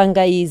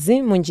 Yapanga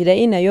izi mu njira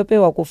ina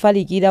yopewa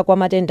kufalikira kwa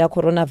matenda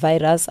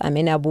coronavirus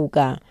amene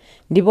abuka,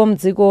 ndipo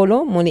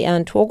mdzikolo muli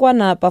anthu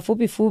okwana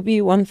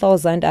pafupifupi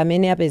 1000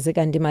 amene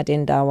apezeka ndi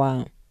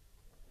matendawa.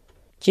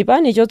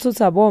 Chipani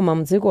chotsutsa boma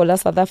mdziko la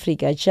South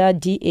Africa cha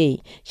DA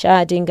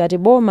chati ngati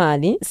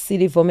bomali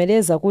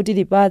silivomereza kuti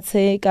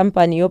lipatse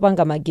kampani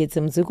yopanga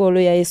magetsi mdzikolo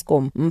ya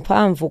Eskom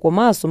mphamvu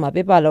komanso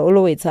mapepala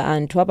olowetsa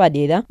anthu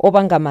apadera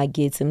opanga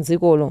magetsi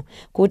mdzikolo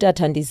kuti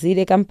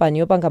athandizire kampani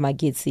yopanga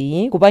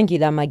magetsi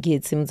kupangira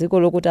magetsi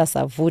mdzikolo kuti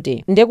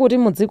asavute, ndekuti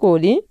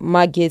mdzikoli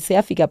magetsi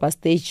afika pa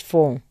stage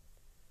 4.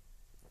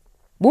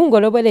 Bungwe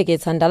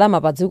lobwereketsa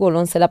ndalama pa dziko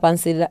lonse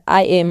lapansi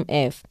la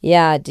IMF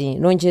yati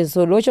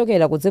lonjezo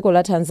lochokera ku dziko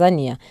la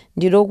Tanzania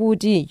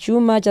ndilokuti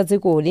chuma cha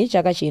dzikoli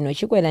chaka chino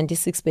chikwera ndi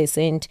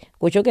 6%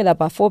 kuchokera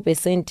pa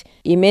 4%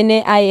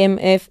 imene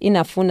IMF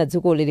inafuna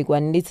dzikoli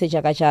likwaniritse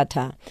chaka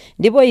chatha,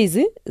 ndipo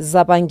izi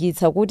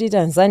zapangitsa kuti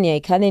Tanzania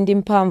ikhale ndi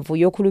mphamvu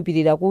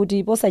yokhulupirira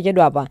kuti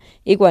posachedwapa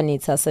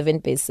ikwanitsa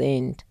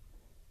 7%.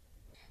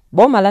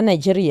 Boma la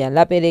Nigeria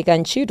lapereka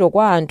ntchito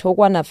kwa anthu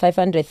okwana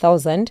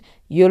 500,000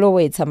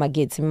 yolowetsa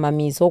magetsi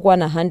m'mamizi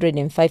okwana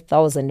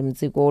 105,000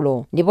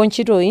 mdzikolo, ndipo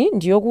ntchitoyi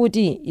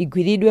ndiyokuti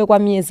igwiridwe kwa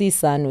miyezi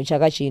 5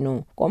 chaka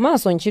chino.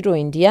 Komanso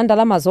ntchitoyi ndi ya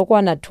ndalama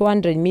zokwana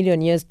 $200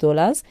 million,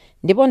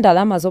 ndipo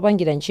ndalama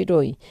zopangira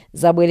ntchitoyi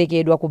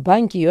zabwerekedwa ku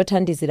banki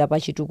yothandizira pa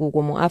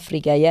chitukuko mu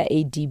Africa ya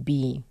ADB.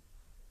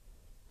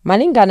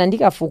 Malingana ndi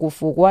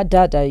kafukufuku wa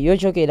data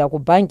yochokera ku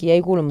banki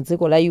yayikulu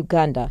mdziko la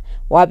Uganda,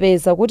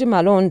 wapeza kuti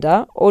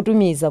malonda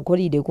otumiza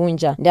golide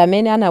kunja ndi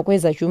amene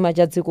anakweza chuma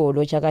cha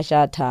dzikolo chaka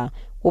chatha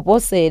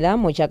kuposera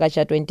mu chaka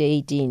cha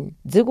 2018.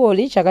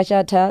 Dzikoli chaka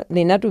chatha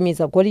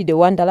linatumiza golide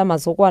wa ndalama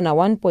zokwana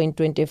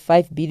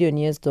 $1.25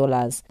 billion,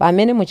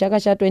 pamene mu chaka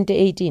cha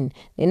 2018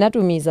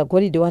 linatumiza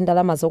golide wa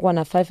ndalama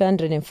zokwana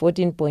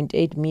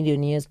 $514.8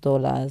 million.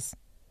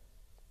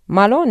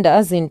 Malonda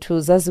a zinthu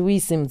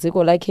zaziwisi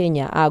mdziko la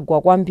Kenya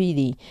agwa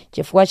kwambiri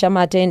chifukwa cha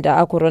matenda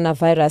a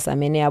coronavirus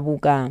amene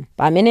abuka,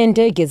 pamene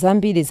ndege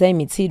zambiri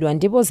zayimitsidwa,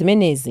 ndipo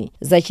zimenezi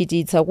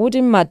zachititsa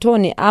kuti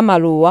matoni a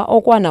maluwa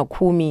okwana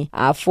 10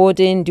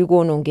 afote ndi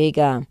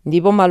kuonongeka,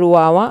 ndipo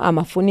maluwawa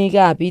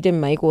amafunika apite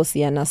m'maiko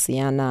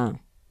osiyanasiyana.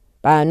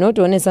 Pano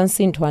tioneza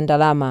msinthu wa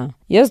ndalama.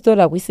 US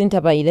dollar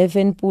kuisintha pa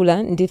 11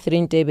 pula ndi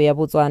 3 ntebe ya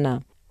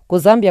Botswana. Ku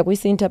Zambia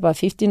kuisintha pa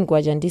 15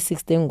 kwacha ndi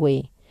 16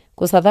 ngwe.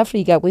 Ku South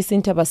Africa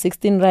kuisintha pa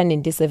 16 rand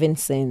ndi 7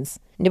 cents.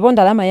 Ndipo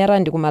ndalama ya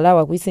rand ku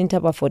Malawi kuisintha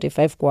pa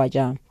 45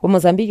 kwacha. Ku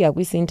Mozambique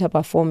akuisintha pa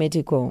 4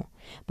 metiko.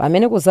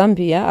 Pamene ku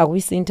Zambia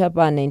akuisintha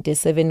pa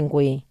 97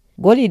 ngwe.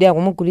 Golide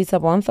akumugulitsa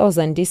pa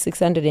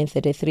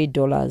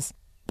 $1,633.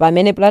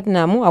 pamene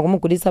platinum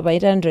akumugulitsa pa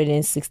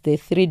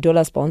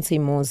 $863 pa ounce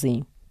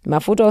imodzi.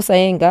 Mafuta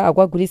osayenga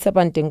akuagulitsa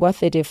pa mtengo wa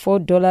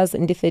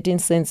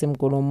 $34.13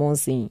 mgolo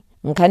umodzi.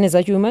 Nkhani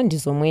zachuma ndi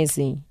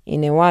zomwezi.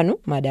 Ine wanu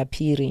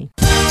Madaphiri.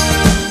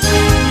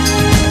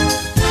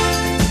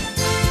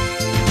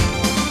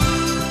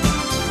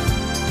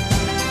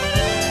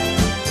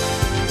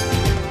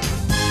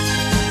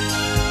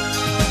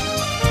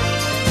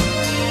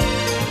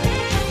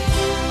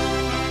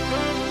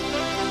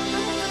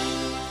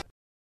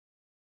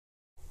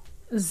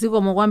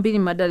 zikomo kwambiri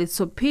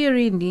madalitso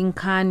phiri ndi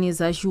nkhani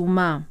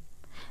zachuma.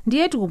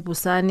 Ndiye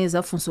tikumbusane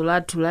za funso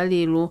lathu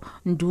lalero.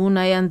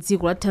 Nduna ya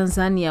mdziko la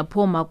Tanzania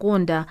Paul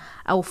Makonda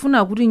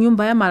akufuna kuti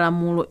nyumba ya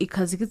malamulo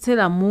ikhazikitse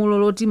lamulo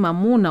loti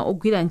mamuna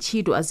ogwira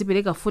ntchito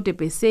azipereka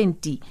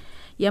 40%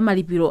 ya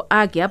malipiro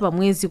ake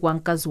apamwezi kwa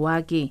mkazi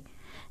wake.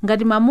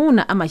 Ngati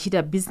mamuna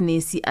amachita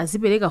bizinesi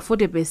azipereka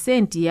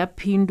 40% ya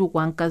phindu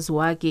kwa mkazi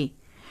wake.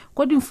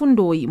 Kodi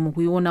mfundoyi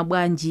mukuiona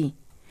bwanji?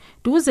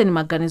 Tiwuzeni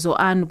maganizo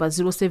anu pa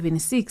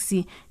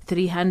 076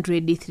 300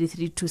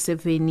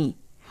 3327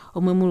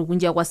 omwe muli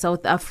kunja kwa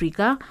South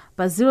Africa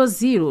pa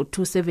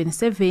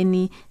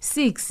 00277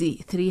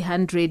 6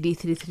 300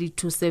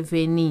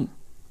 3327.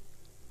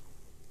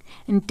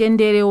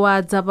 Mtendere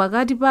wadza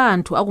pakati pa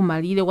anthu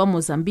akumalire kwa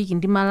Mozambiki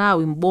ndi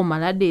Malawi m'boma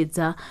la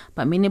Dedza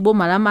pamene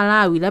boma la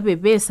Malawi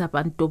lapepesa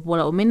pa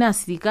mtopola umene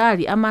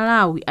asilikali a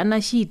Malawi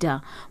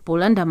anachita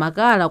polanda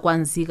makala kwa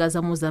nzika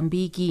za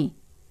Mozambiki.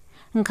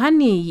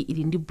 Nkhaniyi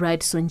ili ndi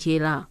Bright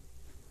Sonjera.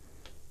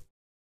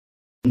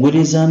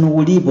 Mgwirizano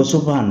ulipo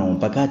tsopano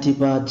pakati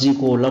pa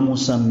dziko la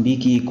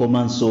Mozambiki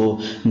komanso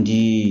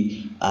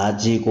ndi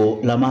dziko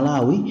la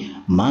Malawi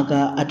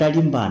maka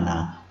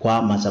atalimbana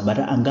kwa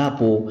masabata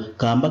angapo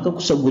kamba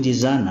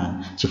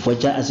kakusagwirizana chifukwa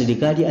cha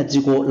asilikali a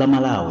dziko la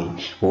Malawi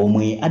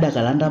omwe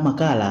adakalanda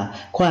makala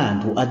kwa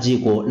anthu a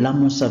dziko la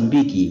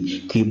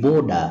Mozambiki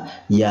kuiboda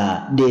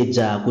ya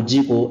Dedza ku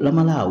dziko la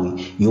Malawi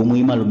yomwe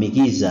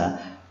imalumikiza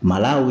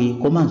Malawi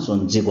komanso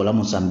dziko la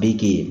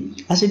Mozambiki.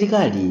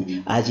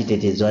 Asilikali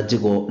achitetezo a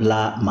dziko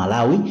la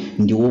Malawi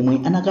ndi omwe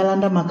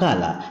anakalanda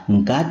makala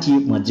mkati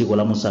mwa dziko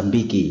la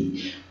Mozambiki.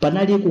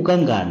 Panali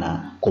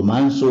kukangana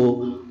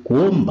komanso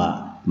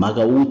kuomba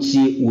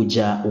makautsi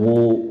uja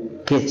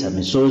wokhetsa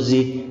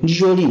misozi ndi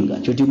cholinga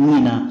choti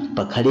mwina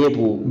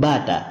pakhalepo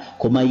bata,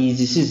 koma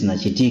izi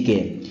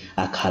sizinachitike.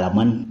 Akhala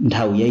mwa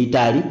nthawi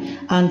yayitali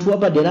anthu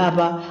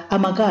apaderapa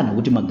amakana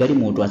kuti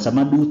magalimoto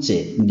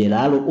asamadutse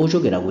mderalo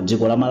ochokera ku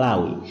dziko la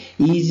Malawi.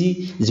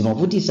 Izi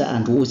zimavutisa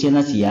anthu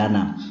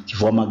osiyanasiyana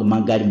chifukwa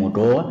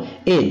magalimotowa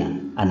ena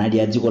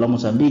anali a dziko la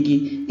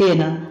Mozambiki,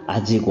 ena a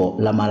dziko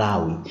la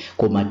Malawi.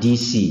 Koma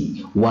DC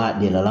wa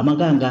dera la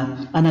Makanga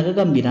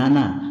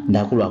anakakambirana ndi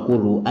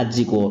akuluakulu a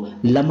dziko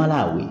la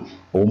Malawi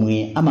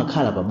omwe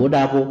amakhala pa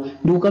bodapo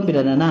ndi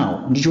kukambirana nawo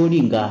ndi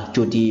cholinga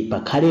choti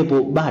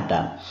pakhalepo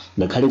bata.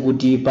 Ngakhale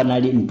kuti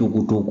panali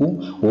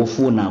mtukutuku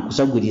wofuna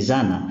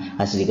kusagwirizana,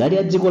 asilikali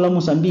a dziko la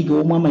Mozambiki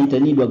omwe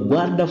amayitanidwa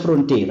Guarda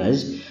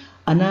Fronteiras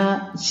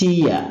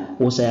anasiya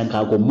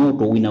osayankhako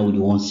moto wina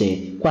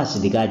uliwonse kwa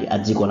asilikali a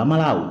dziko la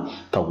Malawi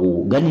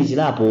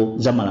pakuganizirapo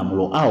za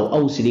malamulo awo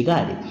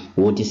ausilikali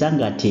woti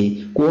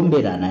sangathe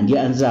kuomberana ndi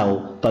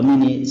anzawo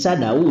pamene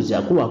sadauze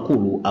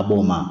akuluakulu a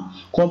boma.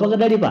 Koma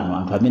pakadali pano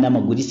anthu amene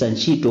amagwiritsa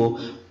ntchito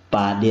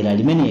pa dera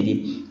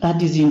limeneli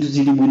ati zinthu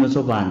zili bwino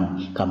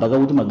tsopano kamba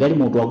kakuti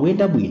magalimoto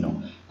akuyenda bwino,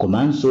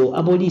 komanso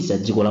apolisi a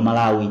dziko la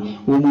Malawi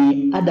omwe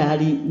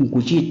adali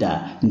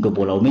nkuchita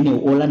mtopola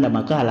umene olanda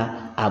makala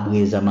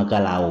abweza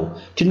makalawo.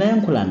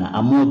 Tinayankhulana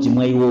amodzi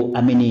mwa iwo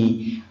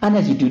amene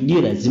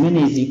anachitidwira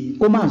zimenezi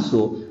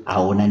komanso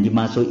aona ndi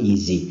maso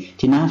izi.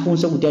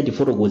 Tinafunsa kuti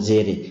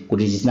atifotokozere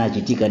kuti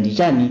zinachitika ndi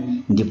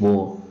chani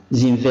ndipo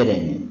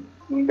zimvereni.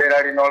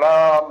 Dera lino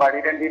la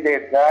Malire ndi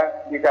Dedza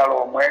ndi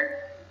Kalomwe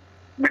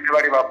mene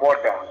bali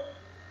baboda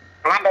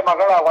kulanda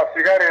makala kwa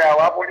asilikali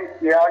awo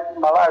apolisi ya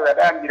Malawi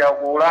adayambira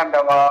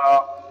kulanda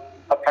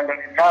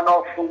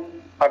masanganisano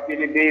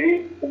mabilibili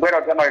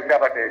kubwera zamalizira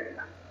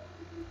Padedza.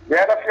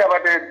 Adafika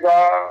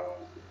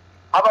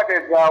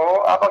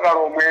Padedzawo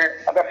apakalomwe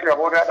adafika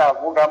poti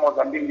adavuta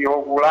Mozambiki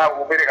okula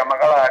kupereka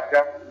makala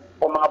aja,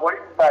 koma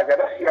apolisi aja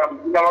adafika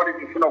mdzina loti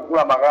tifuna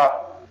kugula makala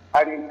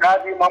ali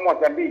mkati mwa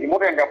Mozambiki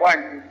mutenga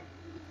bwanji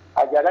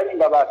aja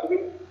adalinga basi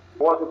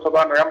woti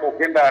tsopano yamba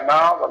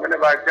kuyendana pamene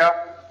paja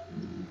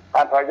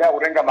anthu aja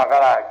akutenga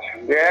makala aja.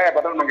 Ndiye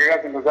patanongeka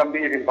zinthu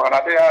zambiri mpaka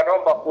nate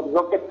adomba kuti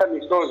zokhetsa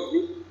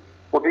misozi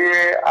kuti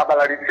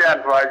abalalitse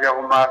anthu aja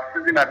koma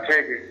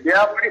sizinatheke. Ndiye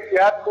apolisi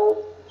athu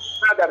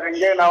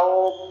adatengera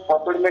nawo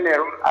pato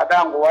limenelo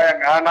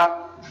adangowayang'ana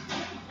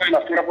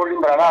nafika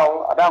polimbana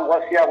nawo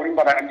adangowasiya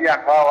kulimbana ndi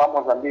anthu awo a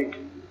Mozambiki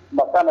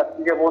masana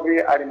sike poti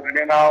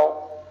alimbane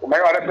nawo. Koma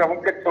iwo adafika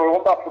kumkhetso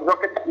omba futi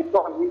zokhetsa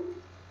misozi.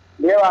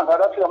 Ndiye anthu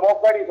adafika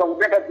mogaliza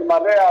kutenga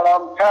zimateyala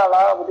mthala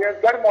kuti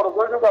galimoto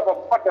zochoka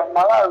pakukwata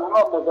Malawi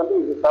kuna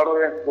Mozambiki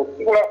zisalowenso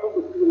tsiku la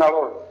suku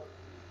sizinalowe.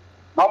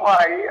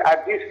 Mamayi a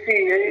DC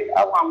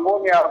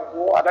akuangoni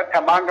ako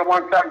adathamanga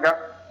mwansanga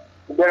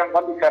kubera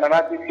mpambisana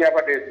na DC ya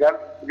Padedza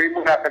kuti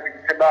muna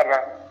akatikise bata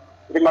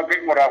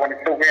limakemura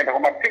akwanise kuyenda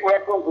koma tsiku la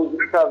tonzo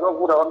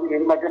zitazovuta kwambiri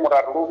limakemura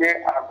atuluke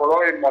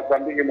akolowe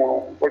Mozambique muno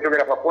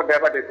kuchokera pa boda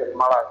yapadedza ku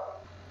Malawi.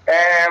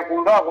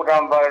 Kunga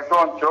kutamva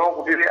choncho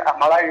kuti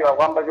amalawi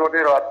akwamba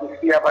chotero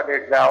atisiya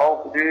padedzawo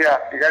kuti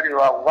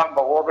asilikaliwo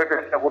akupamba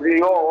kuopepesa kuti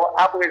iwowo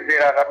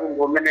abwezera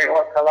katundu umene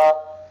wakhala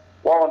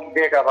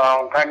waonongeka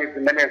pa nkhani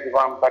zimenezi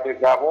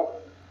padedzapo.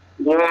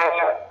 Ndiye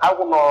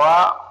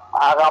akunowa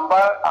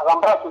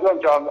akambaso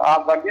choncho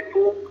amva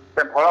ndithu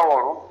pempho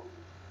lawolo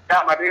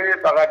amati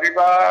pakati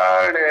pa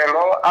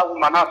lero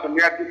akumanaso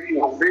ndi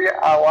atisiwa kuti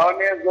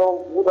awaonezo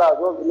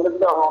vutazo zimene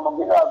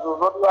zidaonongekazo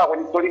zoti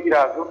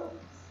akwanitsolikirazo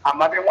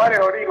amati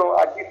mwalero lilo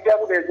atisiya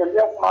kudedza ndi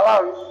aku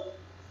Malawi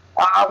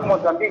aku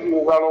Mozambique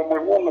ukalomwe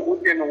kuno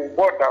kuti ni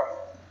kuboda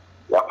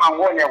ya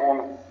Mangonya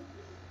kuno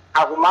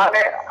akumane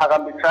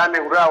akambitsane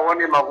kuti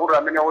aone mavuto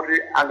amene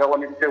kuti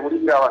angakwanitse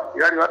kulipira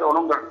asilikali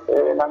wadaononga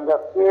nanga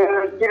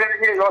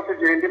chili chonse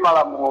chili ndi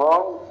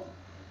malamulo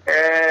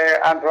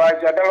anthu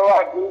aja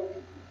adalowatu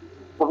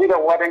kupita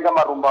kuwatenga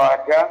matumba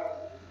aja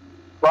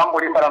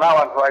kwambolimbana nawo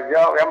anthu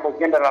aja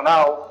yambokendana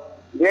nawo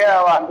ndiye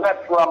awa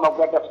andathu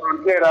amagwada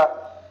frontera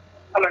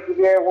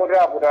anachite kuti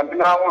aputa ndi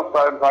nawonso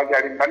anthu aja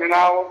alimbane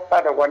nawo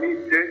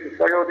sadakwanitse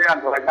chifukwa choti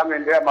anthu aja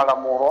amendera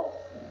malamulo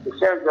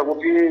kusenza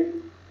kuti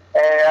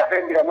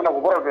atengera muna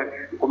ku province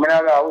kumene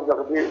akauza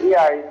kuti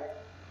iyayi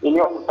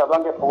inyo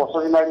musapange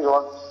phokoso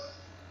linaliwa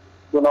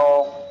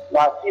kuno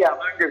nasiya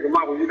manje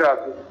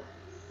zimakuchitazo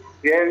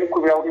ndiye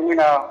likupira kuti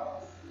mwina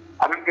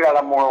atengera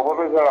lamulo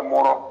popeza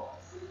lamulo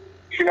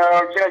china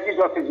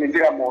chilichonse chili ndi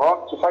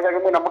lamulo chifukwa chake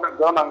mwina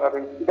mutadzaona ngati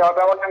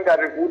idawataona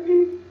ngati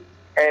kuti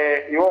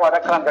iwo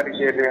adakhala ngati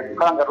chete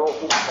kukhala ngati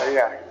ofusa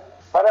iyayi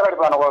padakali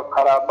pano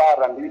kwakhala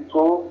bara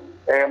ndithu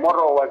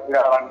moto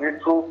wazirala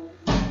ndithu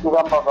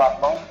kukamba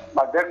pano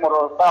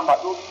magermoro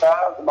samadutsa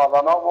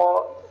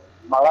kumapanopo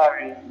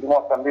Malawi ndi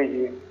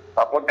Mozambique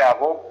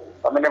papodapo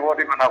pamene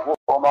poti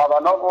panakuoma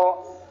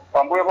panopo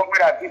pambuyo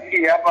pomwera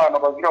atisiya pano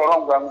pazira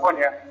ulongo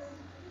Angonia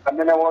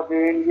pamene poti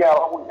ndi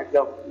awa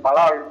kudedza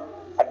Malawi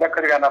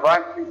adakhalirana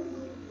pansi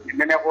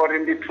imene poti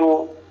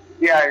ndithu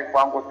iyayi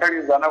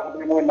kwangotalizana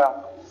kuti mwina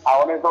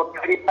aone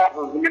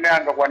zotalikazo zimene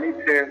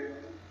angakwanitse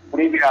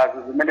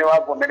kulipirazo zimene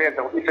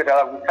wavomereza kuti ife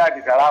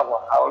talakuitsati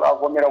talakwa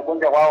avomera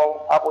kukonja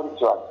kwawo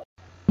apolisiwa.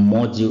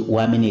 Mmodzi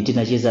wa amene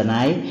tinacheza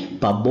naye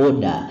pa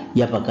boda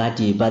ya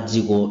pakati pa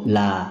dziko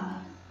la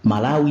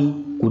Malawi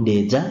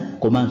kudedza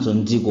komanso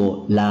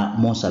dziko la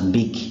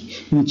Mozambique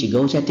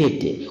mchigawo cha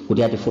Tete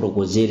kuti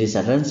atifotokozere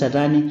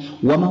satani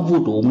wa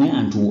mavuto omwe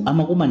anthu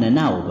amakumana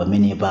nawo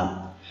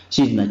pamenepa.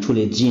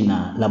 Sitinatchule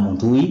dzina la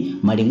munthuyi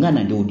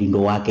malingana ndi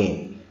udindo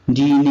wake.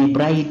 Ndine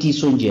Bright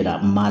Sonjera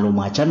m'malo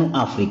mwa Channel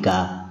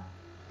Africa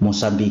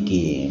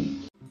Mozambique.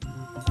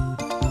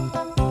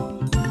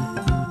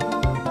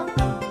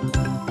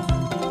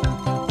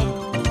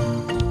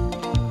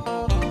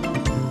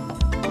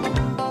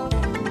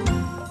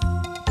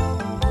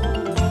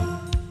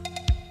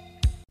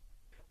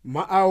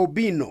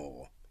 Maaubino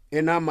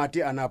ena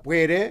amati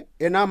anapwere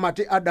ena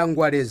amati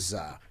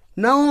adangwaleza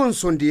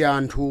nawonso ndi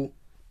anthu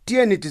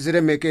tiyeni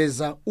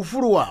tizilemekeza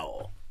ufulu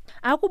wawo.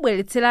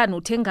 akubweretserani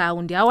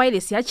uthengawu ndi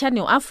awayilesi ya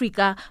Channel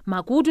Africa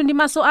makutu ndi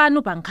maso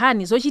anu pa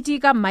nkhani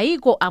zochitika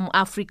m'mayiko a mu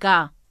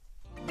Africa.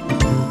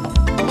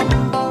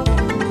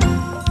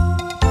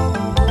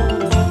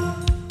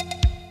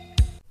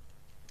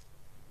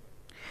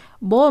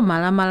 Boma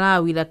la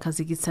Malawi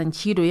lakhazikitsa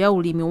ntchito ya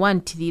ulimi wa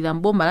nthirira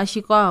m'boma la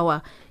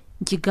Chikwawa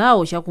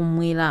m'chigawo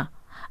chakumwera.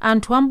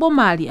 Anthu a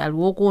mbomali ali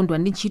wokondwa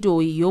ndi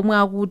ntchitoyi yomwe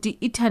akuti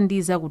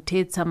ithandiza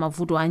kuthetsa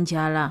mavuto a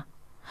njala.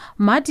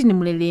 Martin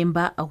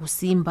Mlelemba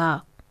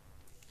akusimba.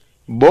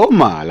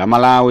 Boma la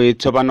Malawi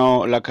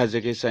tsopano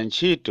lakhazikitsa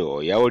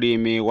ntchito ya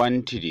ulimi wa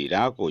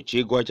nthirira ku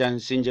chigwa cha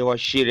mtsinje wa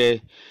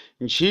Shire,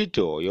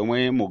 ntchito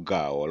yomwe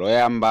mugawo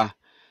loyamba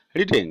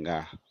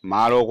litenga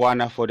malo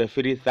okwana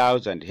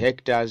 43,000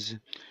 hectares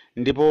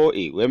ndipo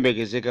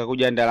ikuyembekezeka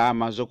kudya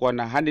ndalama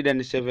zokwana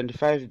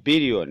 175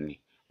 billion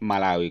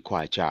Malawi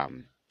kwacha.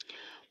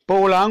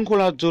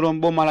 Polankhula dzulo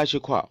m'boma la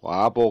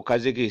Chikwawa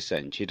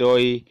pokhazikitsa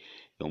ntchitoyi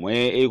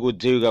yomwe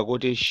ikudziwika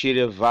kuti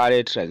Shire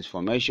Valley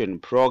Transformation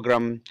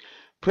Program,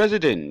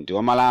 President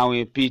wa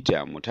Malawi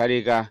Peter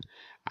Mutharika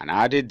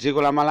anati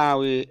dziko la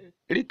Malawi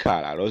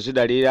likhala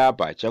lozidalira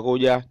pa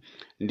chakudya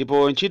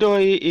ndipo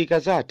ntchitoyi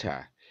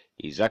ikazatha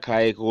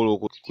izakhala ikulu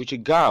ku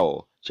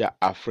chigawo cha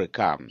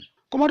Africa.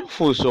 Koma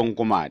funso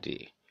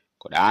nkumati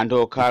kodi anthu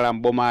okhala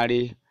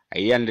m'bomali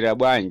ayiyandira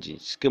bwanji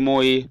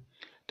skimuyi?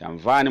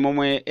 Tamvani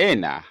momwe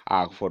ena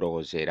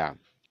akufotokozera.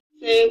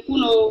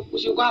 Kuno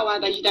kuchikwawa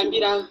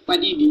tachitambira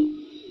kwadidi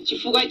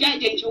chifukwa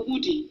chache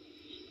nchokuti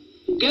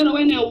mgero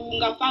wene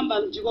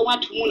ungafamba mdziko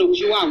mwathu muno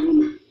kuchiwawa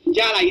kuno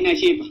njala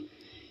inachepa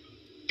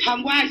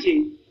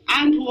thangwache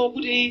anthu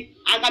okuti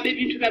akabe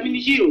binthu pa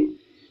minichiro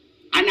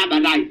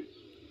anabatayo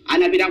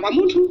anapita kwa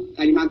munthu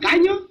kali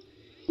maganyo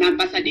na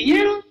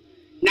mpasadinyero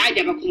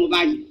naja pakhomo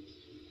pache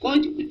ko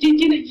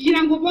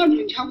chilango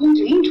pontho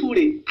nchakuti munthu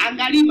ule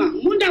angalima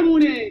munda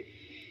mule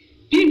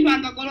binthu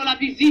angakolola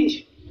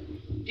pizinji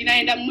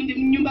vinaenda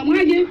mnyumba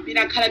mwaje,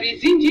 vinakhala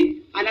vizinji,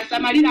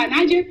 anasamalira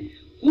anaje,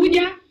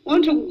 kuja,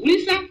 ontho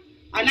kugulisa,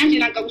 anaje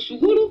nanga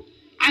kusukulu,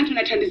 anthu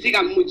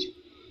nathandizika mmuji.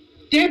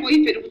 Tepo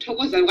ife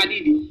tikuthokoza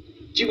kwadidi,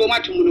 chiko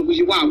mwathu muno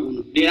kuchikwawa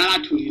kuno, dera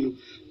lathu lino.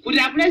 Kuti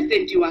a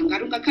president wanga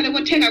tungakhale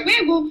kotheka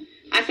kweko,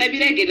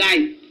 asabireke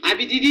tayi,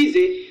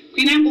 apitirize,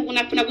 kwinango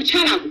kunafuna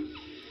kutchalako.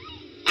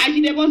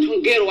 Achitepo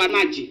nthongero wa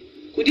maji,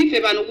 kuti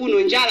ife pano kuno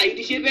njala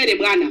itichepere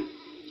bwana.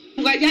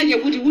 Ukajaje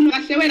kuti kuno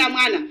kasewera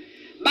mwana,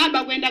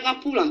 baba kwenda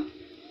kafula,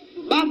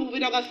 babu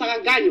kupita kasaka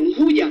ganyo,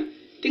 nkuja,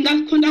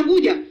 tingakonda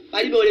kuja,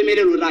 palibe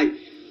ulemerero tayi.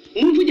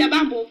 Munthu ja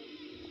bambo.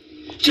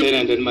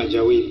 Chera ndani manja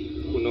awiri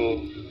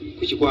kuno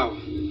kuchikwawa.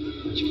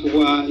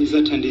 Chifukwa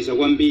izathandiza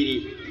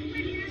kwambiri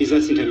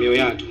izasintha miyoyo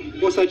yathu.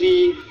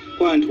 Osati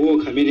kwa anthu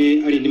okha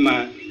amene ali ndi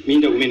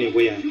minda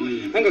kumeneko yani.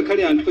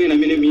 Angakhale anthu ena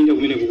amene minda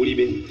kumeneko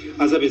kulibe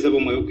azapezapo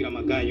mwayi ogwira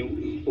maganyo,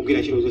 ogwira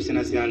ntchito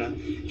zosiyanasiyana.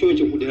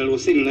 Choncho kudera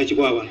lonseli la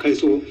Chikwawa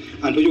nkhalinso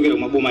anthu ochokera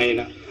kumaboma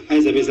ena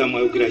azapeza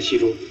mwayi ogwira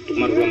ntchito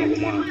tikumatulwa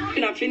makomo awo.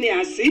 Na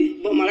Phineas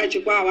boma la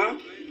Chikwawa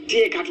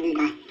ndiye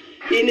katunga.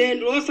 Ine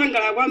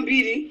ndilosangala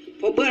kwambiri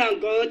pobwera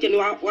ngocheni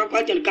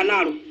wakwacheni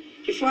kanalo.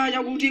 Chifukwa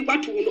chakuti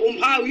kwathu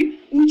umphawi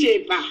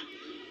uchepa.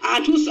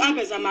 Anthu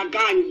apeza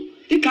maganyo.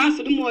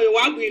 Tikhaso ndi moyo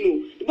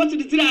wabwino. Ndiponso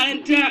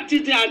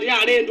tidzira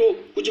alendo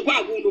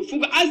kuchikwawa kuno.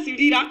 Fuka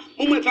asilira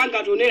momwe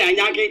panga tonera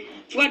anyake.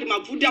 Fuka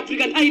timavuti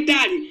Afrika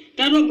nthaitali.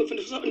 Tatombo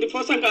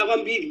ndifosangala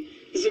kwambiri.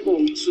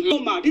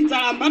 Soma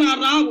tidzala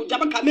mbarara uja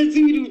pakhame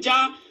ziwiri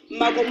uja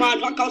makomo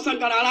anthu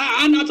akausangalala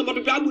ana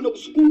atsopatupi abwino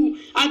kusukulu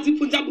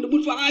adziphunza bwino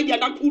munthu aja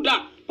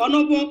ndakhuta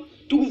panopo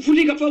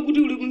tikuvutika fa kuti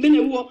uli mmene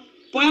uwo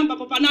poyamba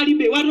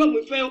panalibe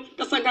watomwe ifeyo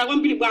tasangala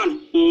kwambiri bwana.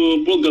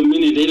 Program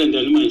imene ndaita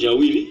ndi manja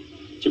awiri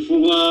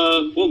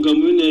chifukwa program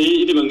imene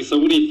itipangisa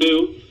kuti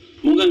ifeyo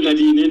monga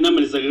ngati ine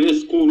namaliza kale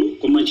school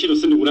koma ntchito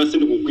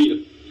sindikugwira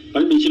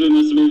palibe ntchito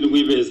imene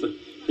ndikuyipeza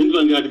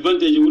ndipanga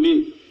advantage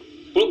kuti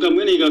program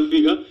imene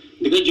ikafika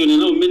ndikajoina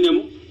nawo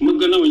mmenemo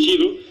kumagwira nawo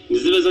ntchito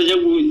ndizipeza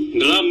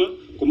ndalama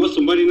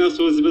komanso mbali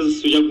naso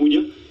zipeza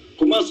chakudya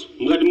komanso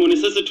mukati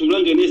muonesese thupi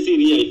langa ine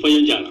sili ifa ya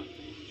njala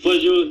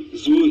fajo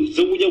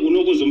zakudya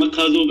kunoko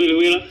zomakhala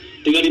zoperewera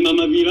tikalima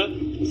mapira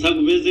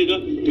sakupezeka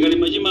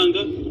tikalima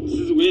chimanga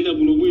sizikuyenda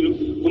bwinobwino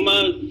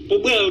koma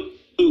pobwera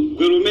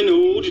gwero umene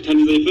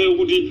utithandiza ifeyo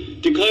kuti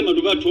tikhale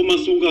matupi athu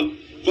omasuka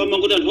fama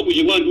kuti anthu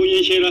akuchikwawa ndi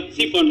onyenchera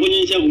sifa anthu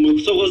onyenchera kumwe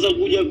kusokoza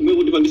kudya kumwe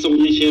kuti pangisa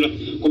kunyenchera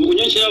koma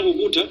kunyenchera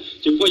kukutha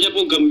chifukwa cha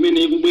programu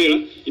imene ikubwera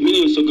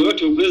imene msogolo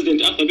wathu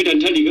president Arthur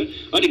Nthalika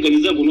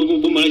atiganiza kunoko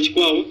boma la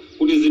Chikwawa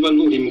kuti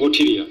zipange ulimi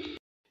kothirira.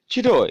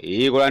 Ntchito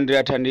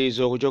ikulandira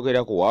thandizo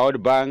kuchokera ku World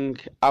Bank,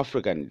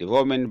 African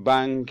Development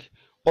Bank,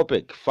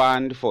 OPEC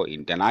Fund for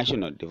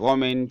International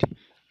Development,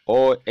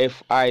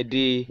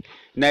 OFID,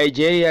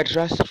 Nigeria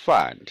Trust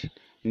Fund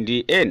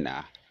ndi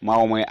ena mwa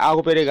omwe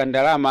akupereka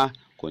ndalama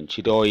ku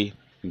ntchitoyi.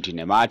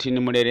 Ndine Martin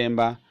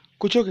Muleremba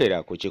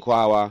kuchokera ku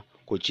Chikwawa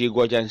ku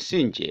chigwa cha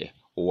Mtsinje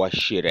wa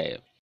Shire.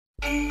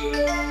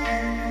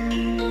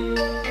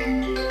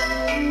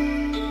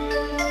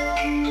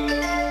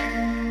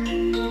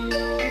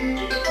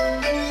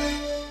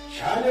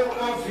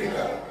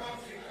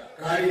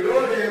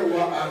 Kalilole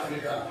wa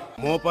Afrika.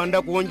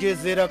 Mopanda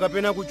kuonjezera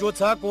kapena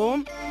kuchotsako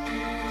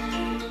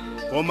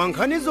koma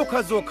nkhani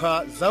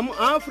zokhazokha za mu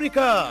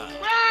Afrika.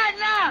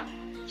 Bwana,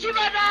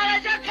 chipatala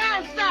cha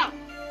kansa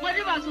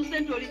mwati baso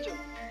sento licho.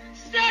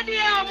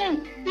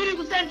 Stadium ili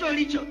ku sento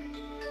licho.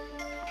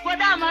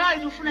 Koda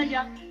Malawi tufuna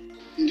ja.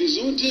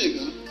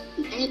 Ndizotheka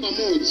kukhala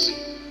pamodzi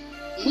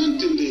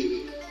mwamtendere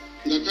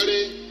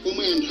ngakhale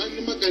komwe anthu ali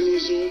ndi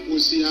maganizo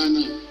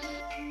osiyana.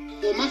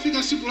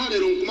 Pomafika siku la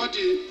lero nkumati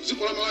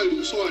dziko la Malawi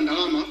likusowa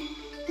ndalama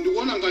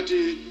ndikuona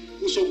ngati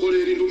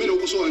usogoleri ndi umene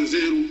ukusowa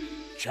nzeru.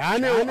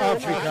 Channel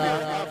Africa,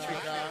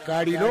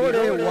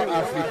 kalilole wa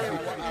Afrika.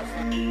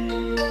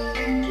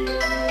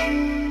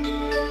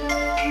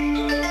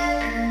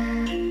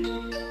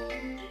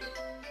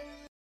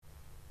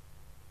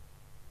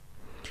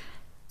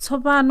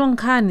 Tsopano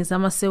nkhani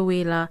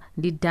zamasewera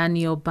ndi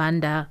Daniel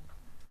Banda.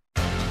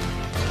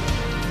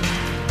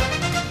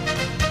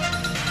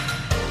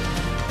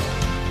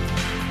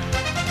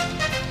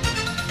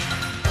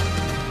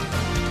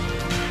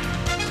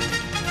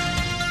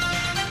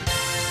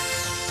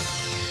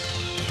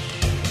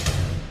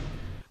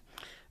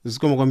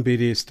 Zikomo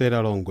kwambiri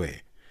Stella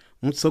Longwe.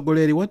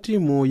 Mtsogoleri wa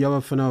timu ya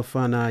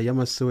Bafana ya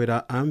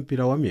masewera a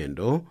mpira wa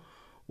miyendo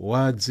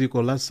wa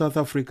dziko la South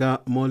Africa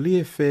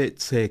Molefe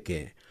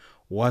Tseke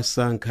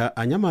wasankha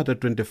anyamata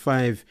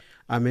 25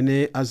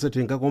 amene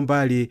azatengako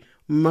mbali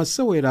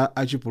m'masewera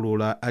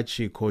achipulula a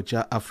chikho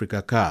cha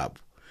Africa Cup.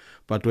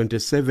 Pa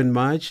 27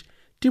 March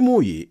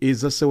timuyi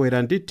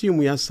izasewera ndi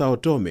timu ya Sao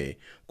Tome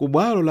ku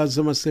bwalo la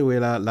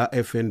zamasewera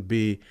la FNB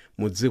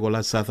mu dziko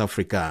la South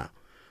Africa.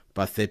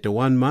 Pa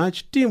 31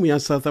 March timu ya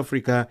South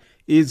Africa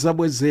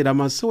izabwezera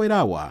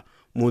masewerawa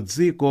mu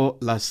dziko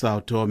la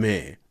Sao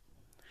Tome.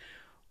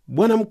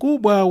 Bwana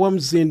mkubwa wa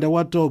mzinda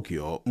wa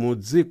Tokyo mu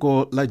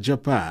dziko la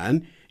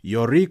Japan,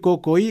 Yoriko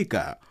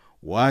Koika,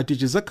 wati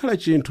chizakhala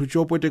chinthu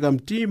chopweteka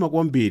mtima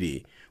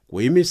kwambiri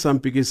kuyimisa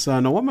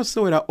mpikisano wa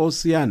masewera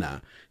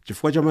osiyana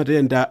chifukwa cha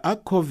matenda a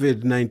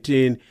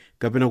covid-19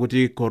 kapena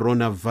kuti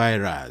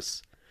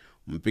coronavirus.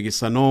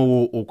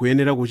 Mpikisanowu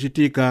ukuyenera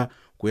kuchitika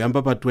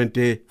kuyamba pa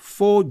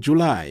 24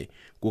 July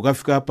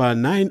kukafika pa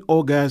 9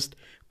 August,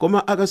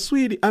 koma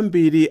akaswiri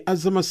ambiri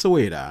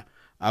azamasewera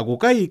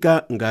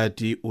akukayika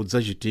ngati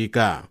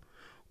udzachitika.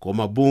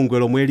 Koma bungwe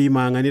lomwe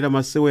limayang'anira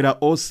masewera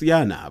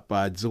osiyana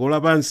pa dziko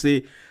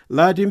lapansi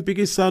lati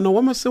mpikisano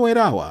wa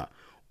masewerawa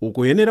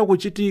ukuyenera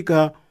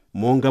kuchitika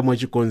monga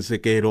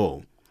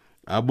mwachikonzekero.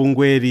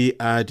 Abungweri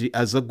ati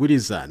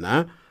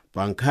azagwirizana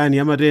pa nkhani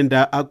ya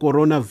matenda a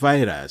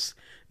coronavirus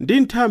ndi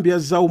nthambi ya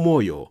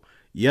zaumoyo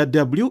ya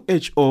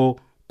WHO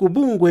ku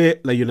bungwe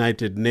la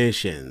United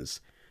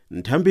Nations.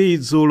 Nthambi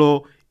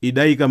idzulo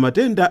idayika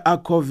matenda a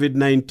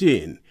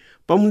covid-19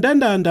 pa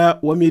mndandanda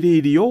wa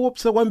miliri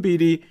yoopsa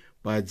kwambiri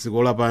pa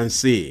dziko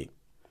lapansi.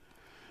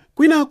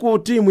 Kwinaku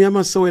timu ya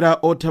masewera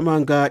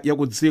othamanga ya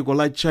ku dziko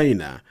la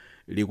China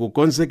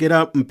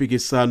likukonzekera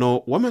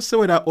mpikisano wa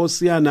masewera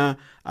osiyana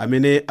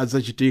amene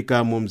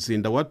adzachitika mu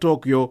mzinda wa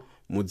Tokyo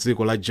mu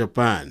dziko la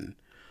Japan.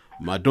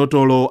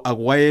 Madotolo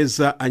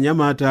akuwayeza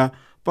anyamata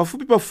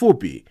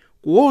pafupipafupi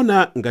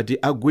kuona ngati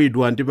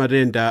agwidwa ndi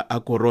matenda a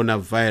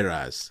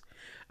coronavirus.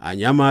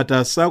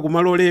 Anyamata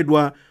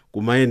sakumaloledwa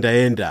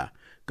kumayendayenda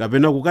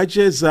kapena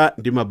kukacheza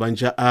ndi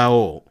mabanja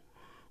awo.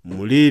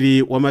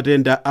 Muliri wa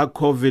matenda a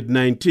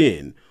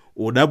covid-19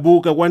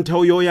 udabuka kwa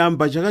nthawi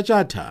yoyamba chaka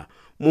chatha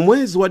mu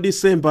mwezi wa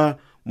Disemba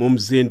mu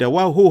mzinda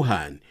wa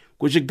Wuhan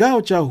ku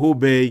chigawo cha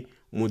Hubei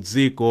mu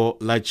dziko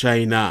la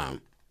China.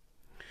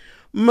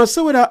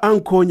 Masewera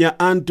ankhonya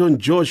Anton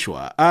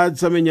Joshua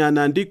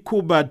adzamenyana ndi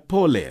Kubrat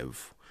Pulev.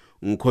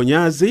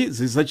 Nkhonyazi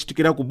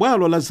zizachitikira ku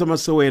bwalo la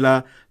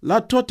zamasewera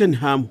la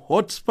Tottenham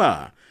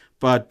Hotspur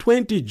pa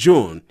 20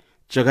 June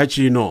chaka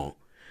chino.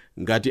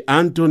 Ngati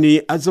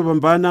Anthony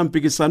adzapambana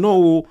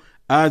mpikisanowu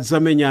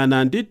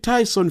adzamenyana ndi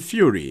Tyson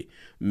Fury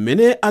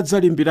mmene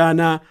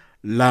adzalimbirana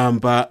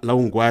lamba la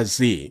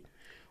ungwazi.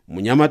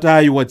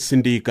 Munyamatayu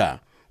watsindika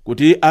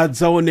kuti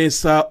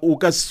adzaonesa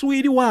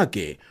ukaswiri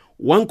wake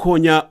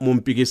wankhonya mu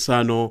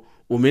mpikisano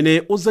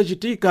umene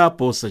uzachitika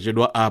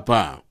posachedwa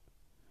apa.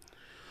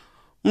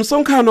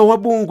 Msonkhano wa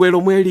bungwe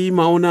lomwe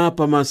limaona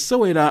pa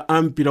masewera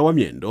a mpira wa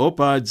miyendo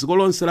pa dziko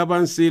lonse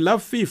lapansi la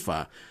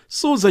FIFA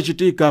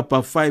suzachitika pa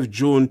 5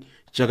 June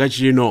chaka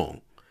chino.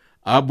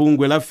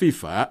 Abungwe la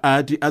FIFA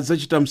ati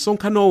adzachita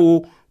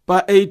msonkhanowu pa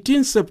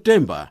 18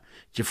 September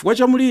chifukwa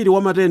cha muliri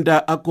wa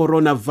matenda a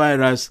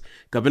coronavirus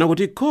kapena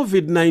kuti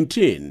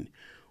covid-19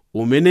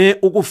 umene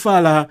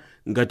ukufala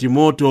ngati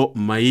moto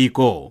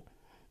m'mayiko.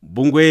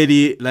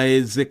 Bungweli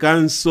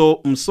layezekanso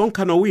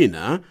msonkhano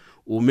wina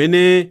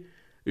umene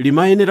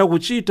limayenera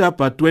kuchita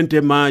pa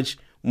 20 March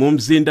mu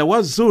mzinda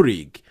wa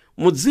Zurich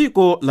mu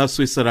dziko la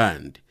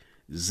Switzerland.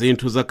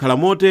 Zinthu zakhala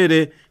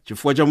motere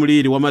chifukwa cha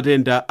muliri wa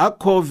matenda a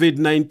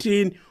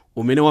covid-19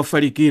 umene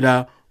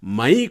wafalikira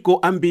mayiko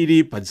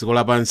ambiri pa dziko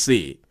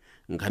lapansi.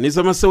 Nkhani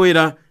za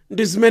masewera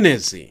ndi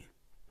zimenezi.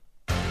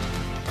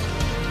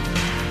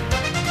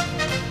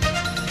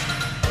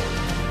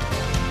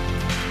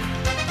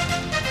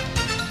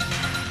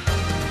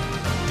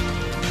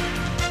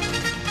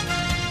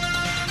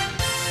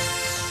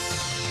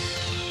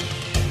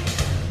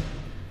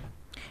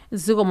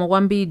 Zikomo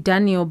kwambiri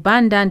Daniel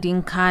Banda ndi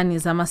nkhani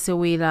za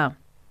masewera.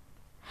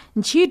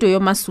 Ntchito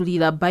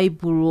yomasulira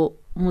baibulo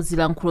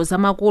muzilankhulo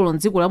zamakolo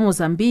mdziko la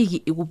Mozambiki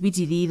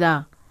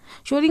ikupitirira.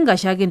 Cholinga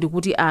chake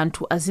ndikuti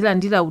anthu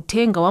azilandira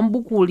uthenga wa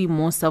mbukuli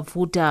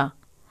mosavuta.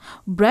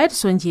 Bright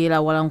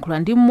Sonjera walankhula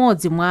ndi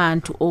mmodzi mwa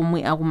anthu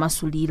omwe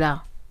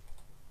akumasulira.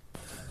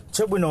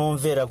 Chabwino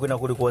omvera kwina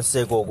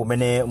kulikonseko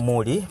kumene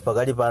muli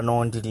pakali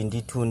pano ndili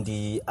ndithu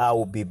ndi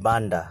Aubi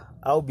Banda.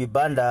 Aubi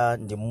Banda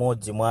ndi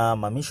mmodzi mwa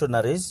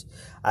mamissionaries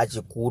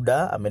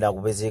achikuda amene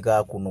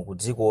akupezeka kuno ku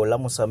dziko la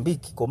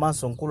Mozambiki,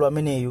 komanso mkulu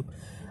ameneyu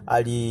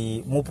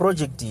ali mu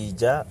project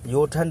ija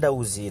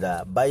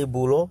yothandauzira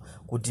baibulo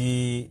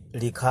kuti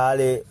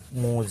likhale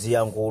mu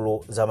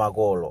ziyankhulo za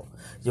makolo.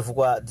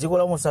 Chifukwa dziko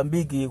la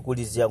Mozambiki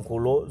kuli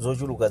ziyankhulo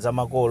zochuluka za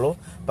makolo,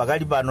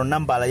 pakali pano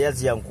nambala ya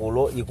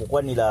ziyankhulo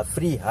ikukwanira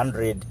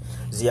 300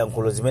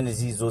 ziyankhulo zimene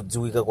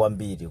zizodziwika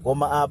kwambiri.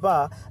 Koma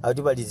apa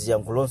akuti pali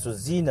ziyankhulonso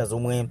zina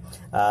zomwe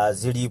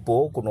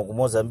zilipo kuno ku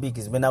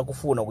Mozambiki zimene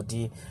akufuna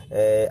kuti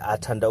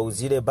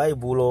athandauzire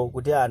baibulo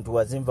kuti anthu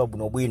azimva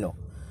bwinobwino.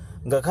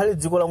 Ngakhale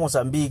dziko la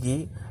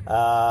Mozambiki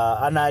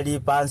anali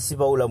pansi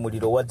pa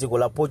ulamuliro wa dziko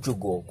la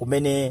Portugal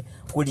kumene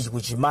kuli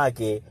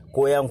kuchimake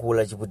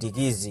koyankhula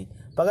chiputikizi.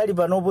 Pakali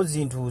panopo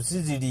zinthu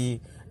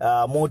sizili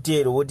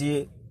motero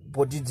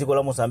poti dziko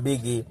la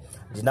Mozambiki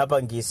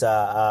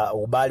linapangisa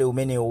ubale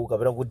umenewu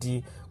kapena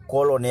kuti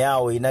koloni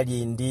yawo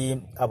inali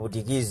ndi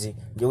aputikizi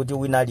ndiye kuti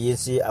wina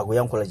aliyense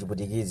akuyankhula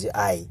chiputikizi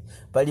ayi.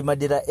 Pali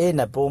madera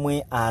ena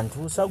pomwe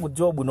anthu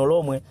sakudziwa bwino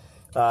lomwe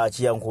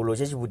chiyankhulo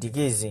cha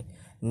chiputikizi,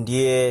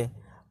 ndiye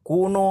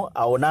kuno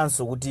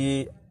aonanso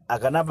kuti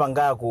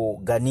akanapangako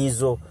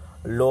ganizo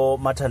lo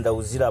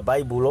mathandauzira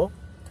baibulo.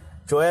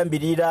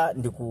 Choyambirira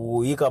ndi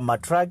kuyika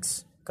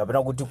matracts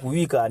kapena kuti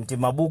kuyika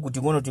antimabuku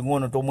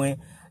ting'ono tomwe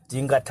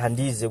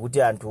tingathandize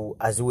kuti anthu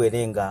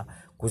aziwerenga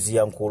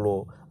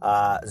kuziyankhulo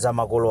za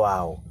makolo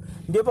awo.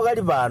 Ndiye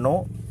pakali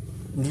pano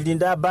ndili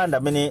ndi abanda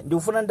amene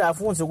ndikufuna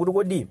ndafunse kuti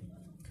kodi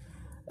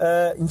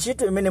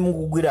ntchito imene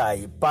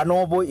mukugwirayi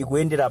panopo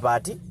ikuyendera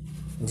pati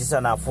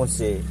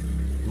ndisanafunse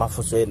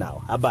mafunso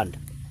enawo. Abanda.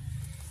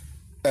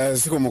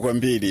 Zikomo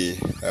kwambiri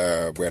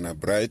bwana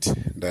Bright,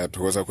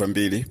 ndathokoza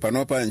kwambiri.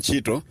 Panopa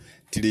ntchito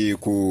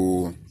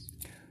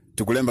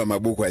tikulemba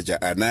mabuku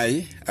aja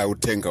anayi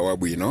autenga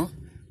wabwino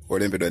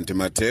olembedwa ndi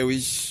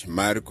Matewi,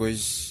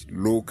 Marcos,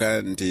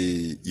 Luka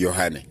ndi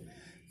Yohane.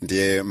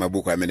 Ndiye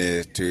mabuku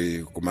amene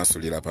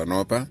tikumasulira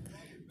panopa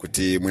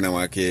kuti mwina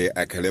wake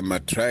akhale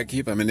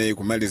matraki pamene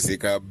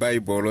kumalizika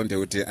Bible, ndiye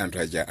kuti anthu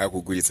aja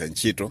akugwiritsa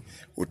ntchito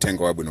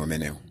uthenga wabwino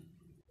umenewu.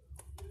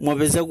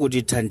 Mwapeza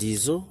kuti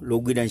thandizo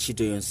logwira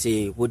ntchito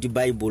yonse kuti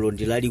Bible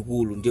ndi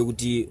lalikulu, ndiye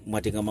kuti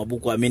mwatenga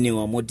mabuku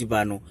amenewa moti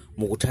pano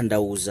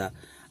mukuthandauza.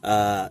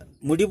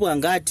 Mulipo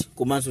angati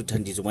komanso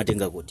thandizo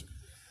mwatenga kuti?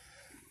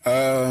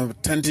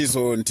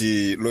 Thandizo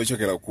ndi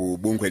lochokera ku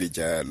bungwe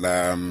lija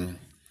la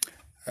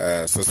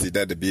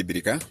Sociedade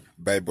Bíblica,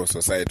 Bible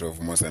Society of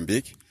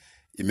Mozambique,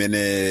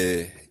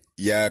 imene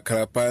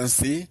yakhala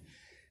pansi.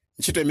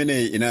 Ntchito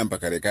imene inayamba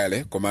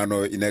kalekale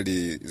komano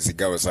inali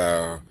zigawo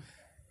za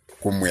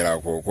kumwera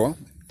koko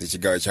ndi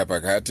chigawo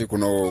chapakati,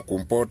 kuno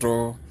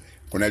kumpoto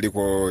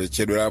kunaliko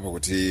chedwerapo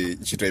kuti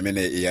ntchito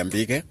imene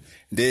iyambike.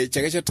 Ndi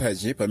chaka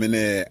chathachi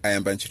pamene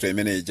ayamba ntchito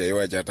imene ija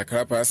iwo aja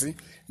atakhala pasi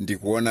ndi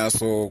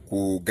kuonanso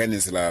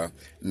kuganizira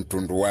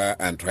mtundu wa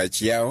anthu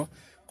achiyawo,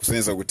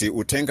 kusonyeza kuti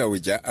uthenga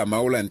uja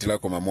amaulandira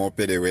koma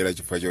moperewera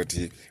chifukwa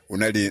choti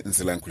unali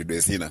nzilankhulidwe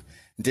zina.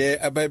 Ndiye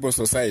a Bible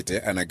Society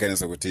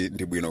anaganiza kuti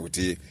ndi bwino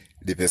kuti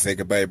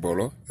lipezeke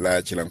Bible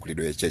la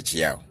chilankhulidwe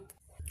chachiyawo.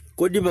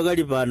 Kodi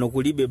pakali pano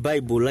kulibe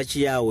Bible la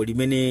chiyawo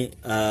limene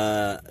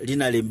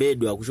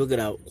linalembedwa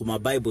kuchokera ku ma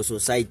Bible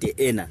Society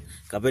ena,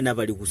 kapena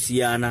pali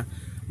kusiyana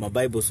ma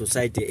Bible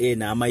Society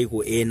ena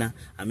amaiko ena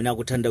amene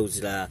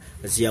akuthandauzira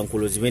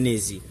ziyankhulo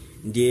zimenezi,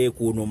 ndiye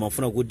kuno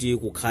mafuna kuti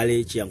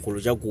kukhale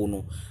chiyankhulo cha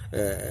kuno?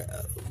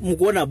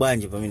 Mukuona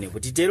bwanji pamene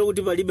kuti tero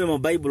kuti palibe ma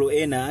Bible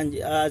ena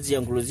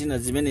aziyankhulo zina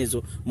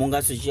zimenezo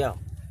monganso chiyawo?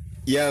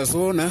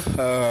 Yazona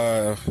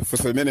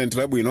funso limene ndi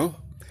labwino.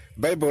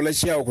 Bible la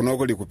chiyawo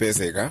kunoko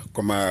likupezeka,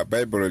 koma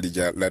Bible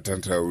lija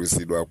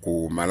latanthauzidwa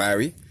ku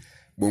Malawi,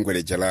 bungwe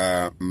lija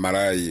la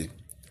Malawi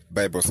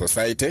Bible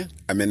Society,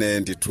 amene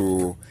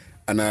ndithu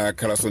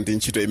anakhalanso ndi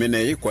ntchito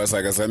imeneyi kwa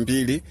zaka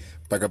zambiri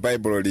mpaka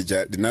Bible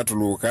lija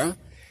linatuluka.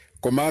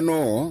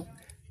 Komano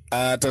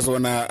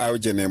atazoona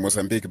aujene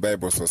Mozambique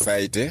Bible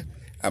Society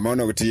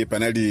amaona kuti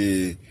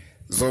panali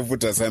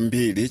zovuta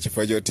zambiri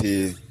chifukwa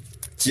choti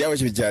chiyawo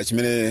chija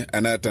chimene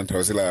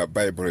anatanthauzira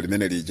Bible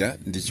limene lija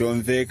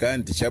ndichomveka,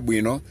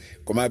 ndichabwino,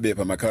 komabe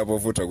pamakhala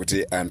povuta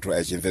kuti anthu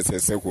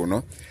achimvetsetse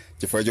kuno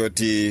chifukwa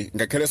choti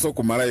ngakhalenso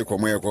ku Malawi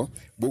komweko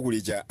buku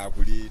lija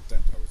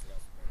akulitanthauzira.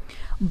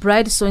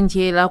 Bright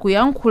Sonjera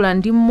kuyankhula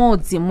ndi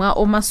mmodzi mwa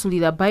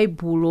omasulira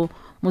Baibulo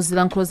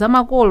muzilankhulo za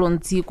makolo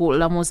mdziko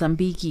la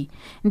Mozambiki.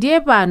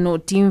 Ndiye pano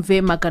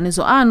timve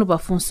maganizo anu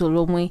pafunso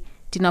lomwe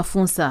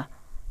tinafunsa.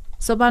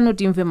 Tsopano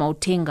timve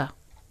mauthenga.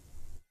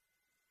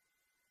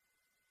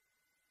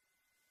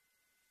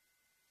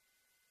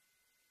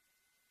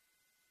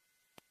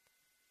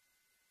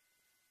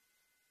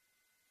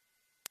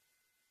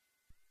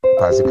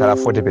 Pazikhala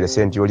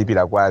 40%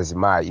 yolipira kwa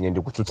azimayi, ine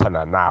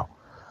ndikutsutsana nawo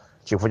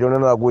chifukwa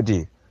chonena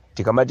kuti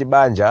tikamati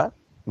banja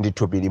ndi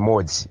thupi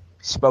limodzi,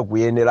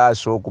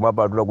 sipakuyeneranso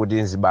kumapatula kuti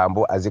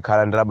nzibambo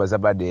azikhala ndalama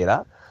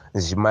zapadera,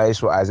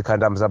 nzimayiso azikhala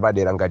ndalama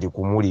zapadera ngati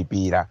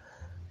kumulipira.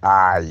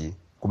 Ayi,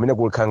 kumene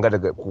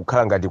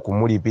kukhala ngati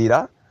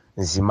kumulipira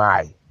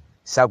nzimayi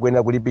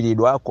sakuyenera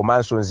kulipiridwa,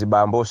 komanso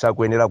nzibambo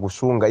sakuyenera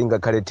kusunga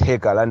ingakhale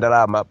theka la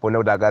ndalama pona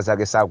kuti akazi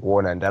ake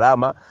sakuona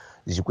ndalama,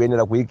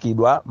 zikuyenera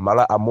kuyikidwa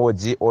malo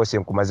amodzi onse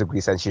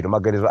nkumazigwiritsa ntchito.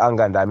 Maganizo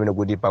anga ndi amene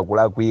kuti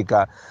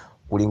pakulakwika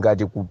kuli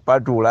ngati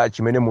kupatula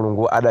chimene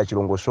Mulungu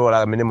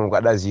adachilongosola, amene Mulungu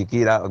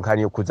adaziyikira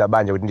nkhani yokhudza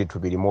banja kuti ndi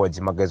thupi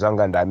limodzi. Maganizo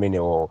anga ndi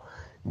amenewo.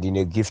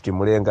 Ndine Gift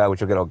Mulenga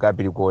kuchokera ku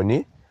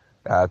Capricorn,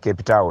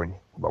 Cape Town,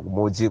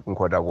 kumudzi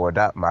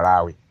Nkhotakota,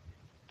 Malawi.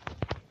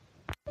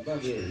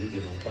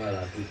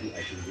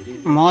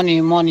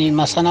 Moni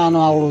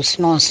masanano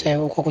aulusi nonse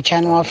uko ku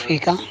Channel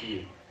Africa.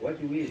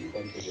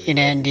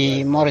 Ine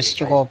ndi Morris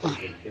Chikopa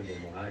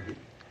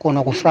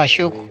kuno ku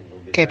Frashuk,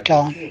 Cape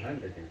Town,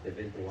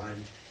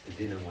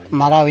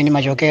 Malawi.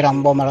 Nimachokera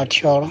mboma la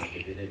Tcholo,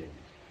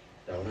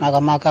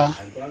 makamaka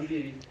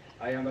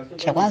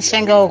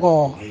chakwansenga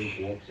uko.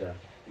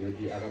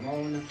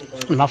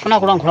 Mafuna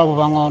kulankhulapo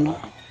pang'ono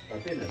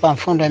pa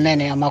mfundo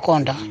imene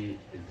amakonda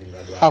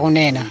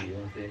akunena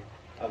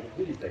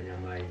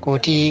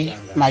kuti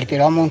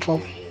malipiro a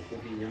munthu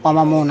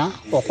wamamuna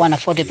okwana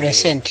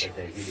 40%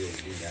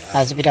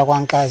 azipita kwa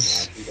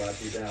mkazi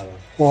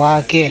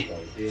wake,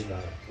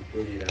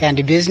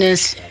 kandi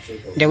business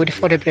ndekuti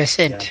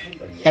 40%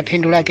 ya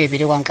phindu lake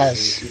ipite kwa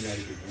mkazi.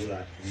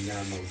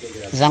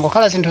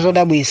 Zangokhala zinthu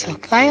zodabwisa,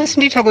 kaya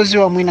sinditha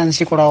kuziwa mwina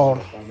mdziko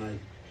laolo.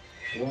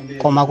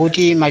 koma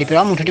kuti malipiro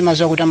a munthu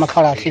timaziwa kuti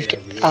amakhala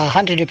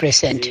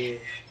 100%.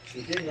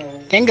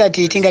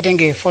 Tengati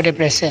tingatenge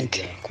 40%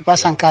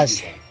 kupasa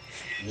mkazi,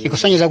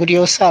 ikusonyeza kuti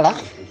yosala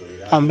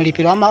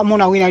malipiro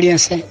amuna wina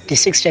aliyense ndi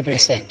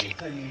 60%.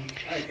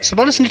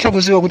 Sopano sinditha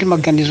kuziwa kuti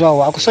maganizo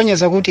awo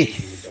akusonyeza kuti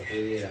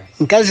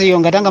mkaziyo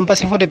ngati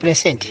angampase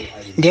 40%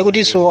 ndiye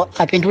kutinso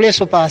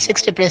apindulenso pa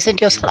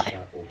 60% yosalayo.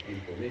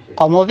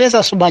 Koma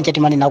popeza subanja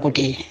timanena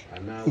kuti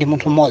ndi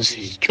munthu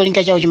mmodzi,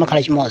 cholinga chawo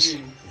chimakhala chimodzi.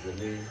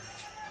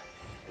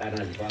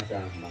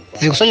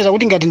 Zikusonyeza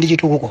kuti ngati ndi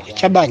chitukuko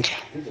cha banja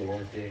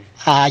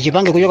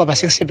chipange kuchoka pa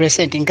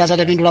 60%, mkazi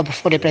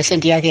atapindulapo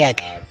 40%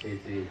 yake.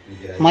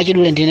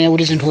 Mwachidule ndinene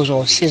kuti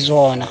zinthuzo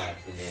sizoona,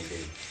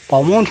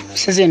 pa munthu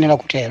siziyenera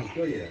kutero.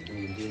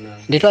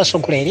 Nditu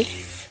atsogoleri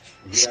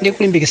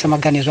sindikulimbikitsa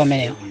maganizo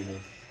amenewo.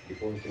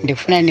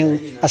 Ndikufuna ni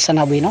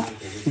asana bwino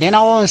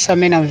ndena onse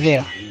amene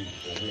amvera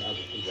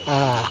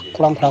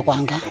kulankhula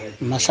kwanga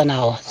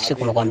masanawo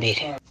sikulo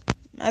kwambiri.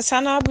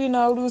 Masana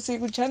abwino aulusi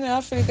ku Channel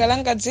Africa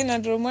langa dzina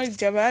ndilomwe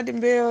lijabadi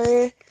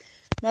mbeyo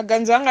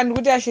maganizo anga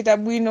ndikuti achita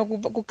bwino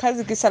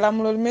kukhazikitsa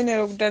lamulo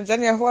limenelo ku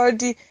Tanzania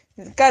kuti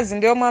mkazi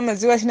ndiye omwe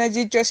amaziwa china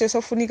chilichonse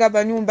chofunika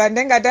pa nyumba,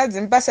 ndengati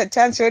azimpasa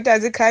chance yoti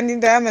azikhala ndi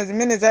ndalama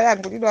zimene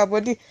zayankhulidwa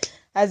poti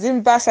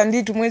azimpasa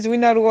ndithu mwezi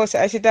wina uliwonse.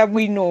 Achita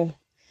bwino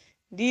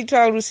ndithu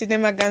aulusi ne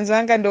maganizo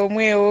anga ndi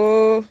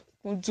omwewo.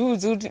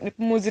 Kudzuzu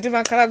kumuzi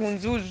timakhala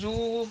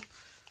kudzuzu,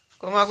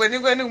 koma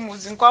kwenikweni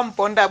kumuzi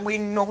nkwamponda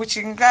bwino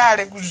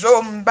kuchingale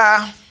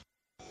kuzomba.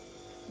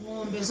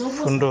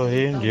 Fundo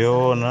hii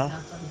ndiyoona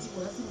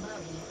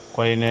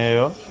kwa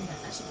ineyo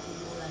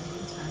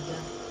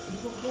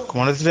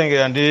koma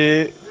ndizitengera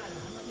ndi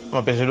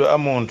mapezedwe a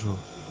munthu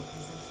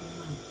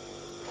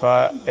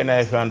fa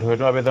ena ife anthu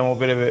etu mapeza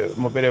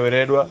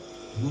mopereweredwa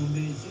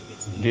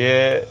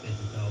ndiye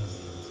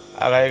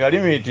akayika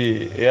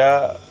limiti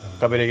ya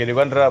kaperekedwe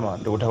kwa ndalama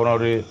ndikutha kuona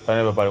kuti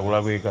panepa pali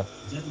kulakwika.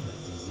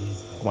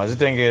 Koma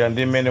zitengera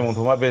ndi mmene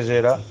munthu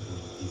umapezera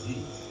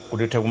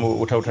kuti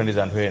utha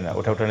kuthandiza anthu ena,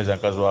 utha kuthandiza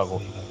mkazi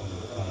wako.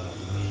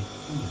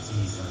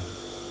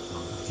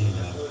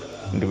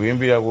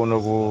 Ndikuyimbira kuno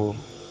ku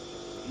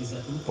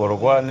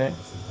Polokwane,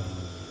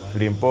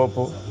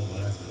 Limpopo,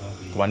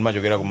 koma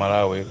ndimachokera ku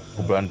Malawi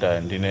ku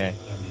Blantyre. Ndine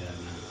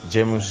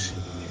James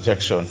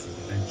Jackson.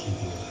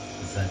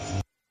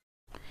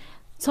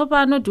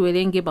 Tsopano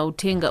tiwerenge pa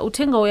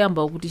uthenga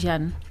oyamba ukuti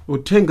chani?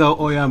 Uthenga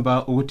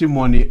oyamba ukuti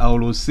moni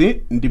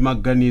aulusi ndi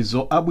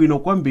maganizo abwino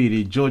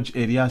kwambiri. George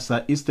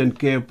Eliasa, Eastern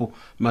Cape,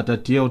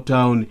 Matatiel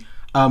Town,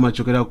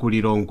 amachokera ku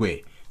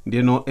Lilongwe.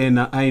 Ndino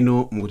ena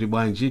aino mukuti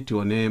bwanji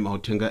tione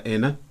mauthenga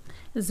ena.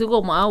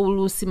 Zikomo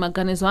aulusi,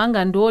 maganizo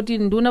anga ndioti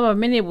nduna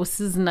pamenepo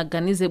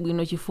sizinaganize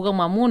bwino chifukwa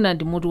mwamuna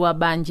ndi mutu wa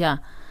banja.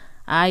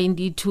 Ayi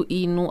ndithu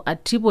inu a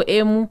Triple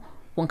M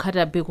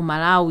kunkhatabe ku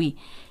Malawi.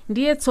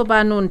 Ndiye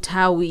tsopano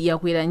nthawi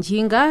yakwera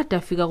njinga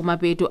tafika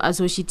kumapeto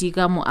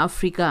azochitika mu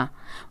Africa.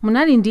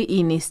 Munali ndi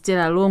ine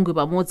Stella Longwe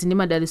pamodzi ndi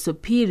Madaliso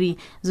Phiri,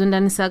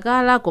 Zondani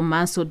Sakala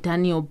komanso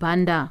Daniel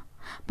Banda.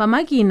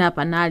 Pamakina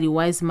panali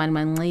Wiseman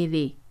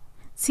Manxele.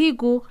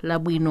 Tsiku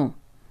labwino.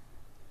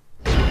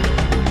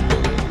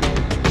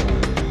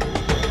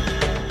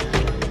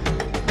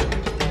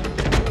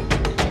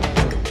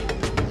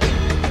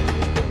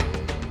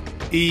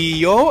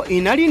 Iyo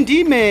inali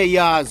ndime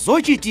ya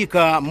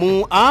zochitika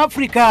mu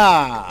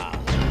Africa.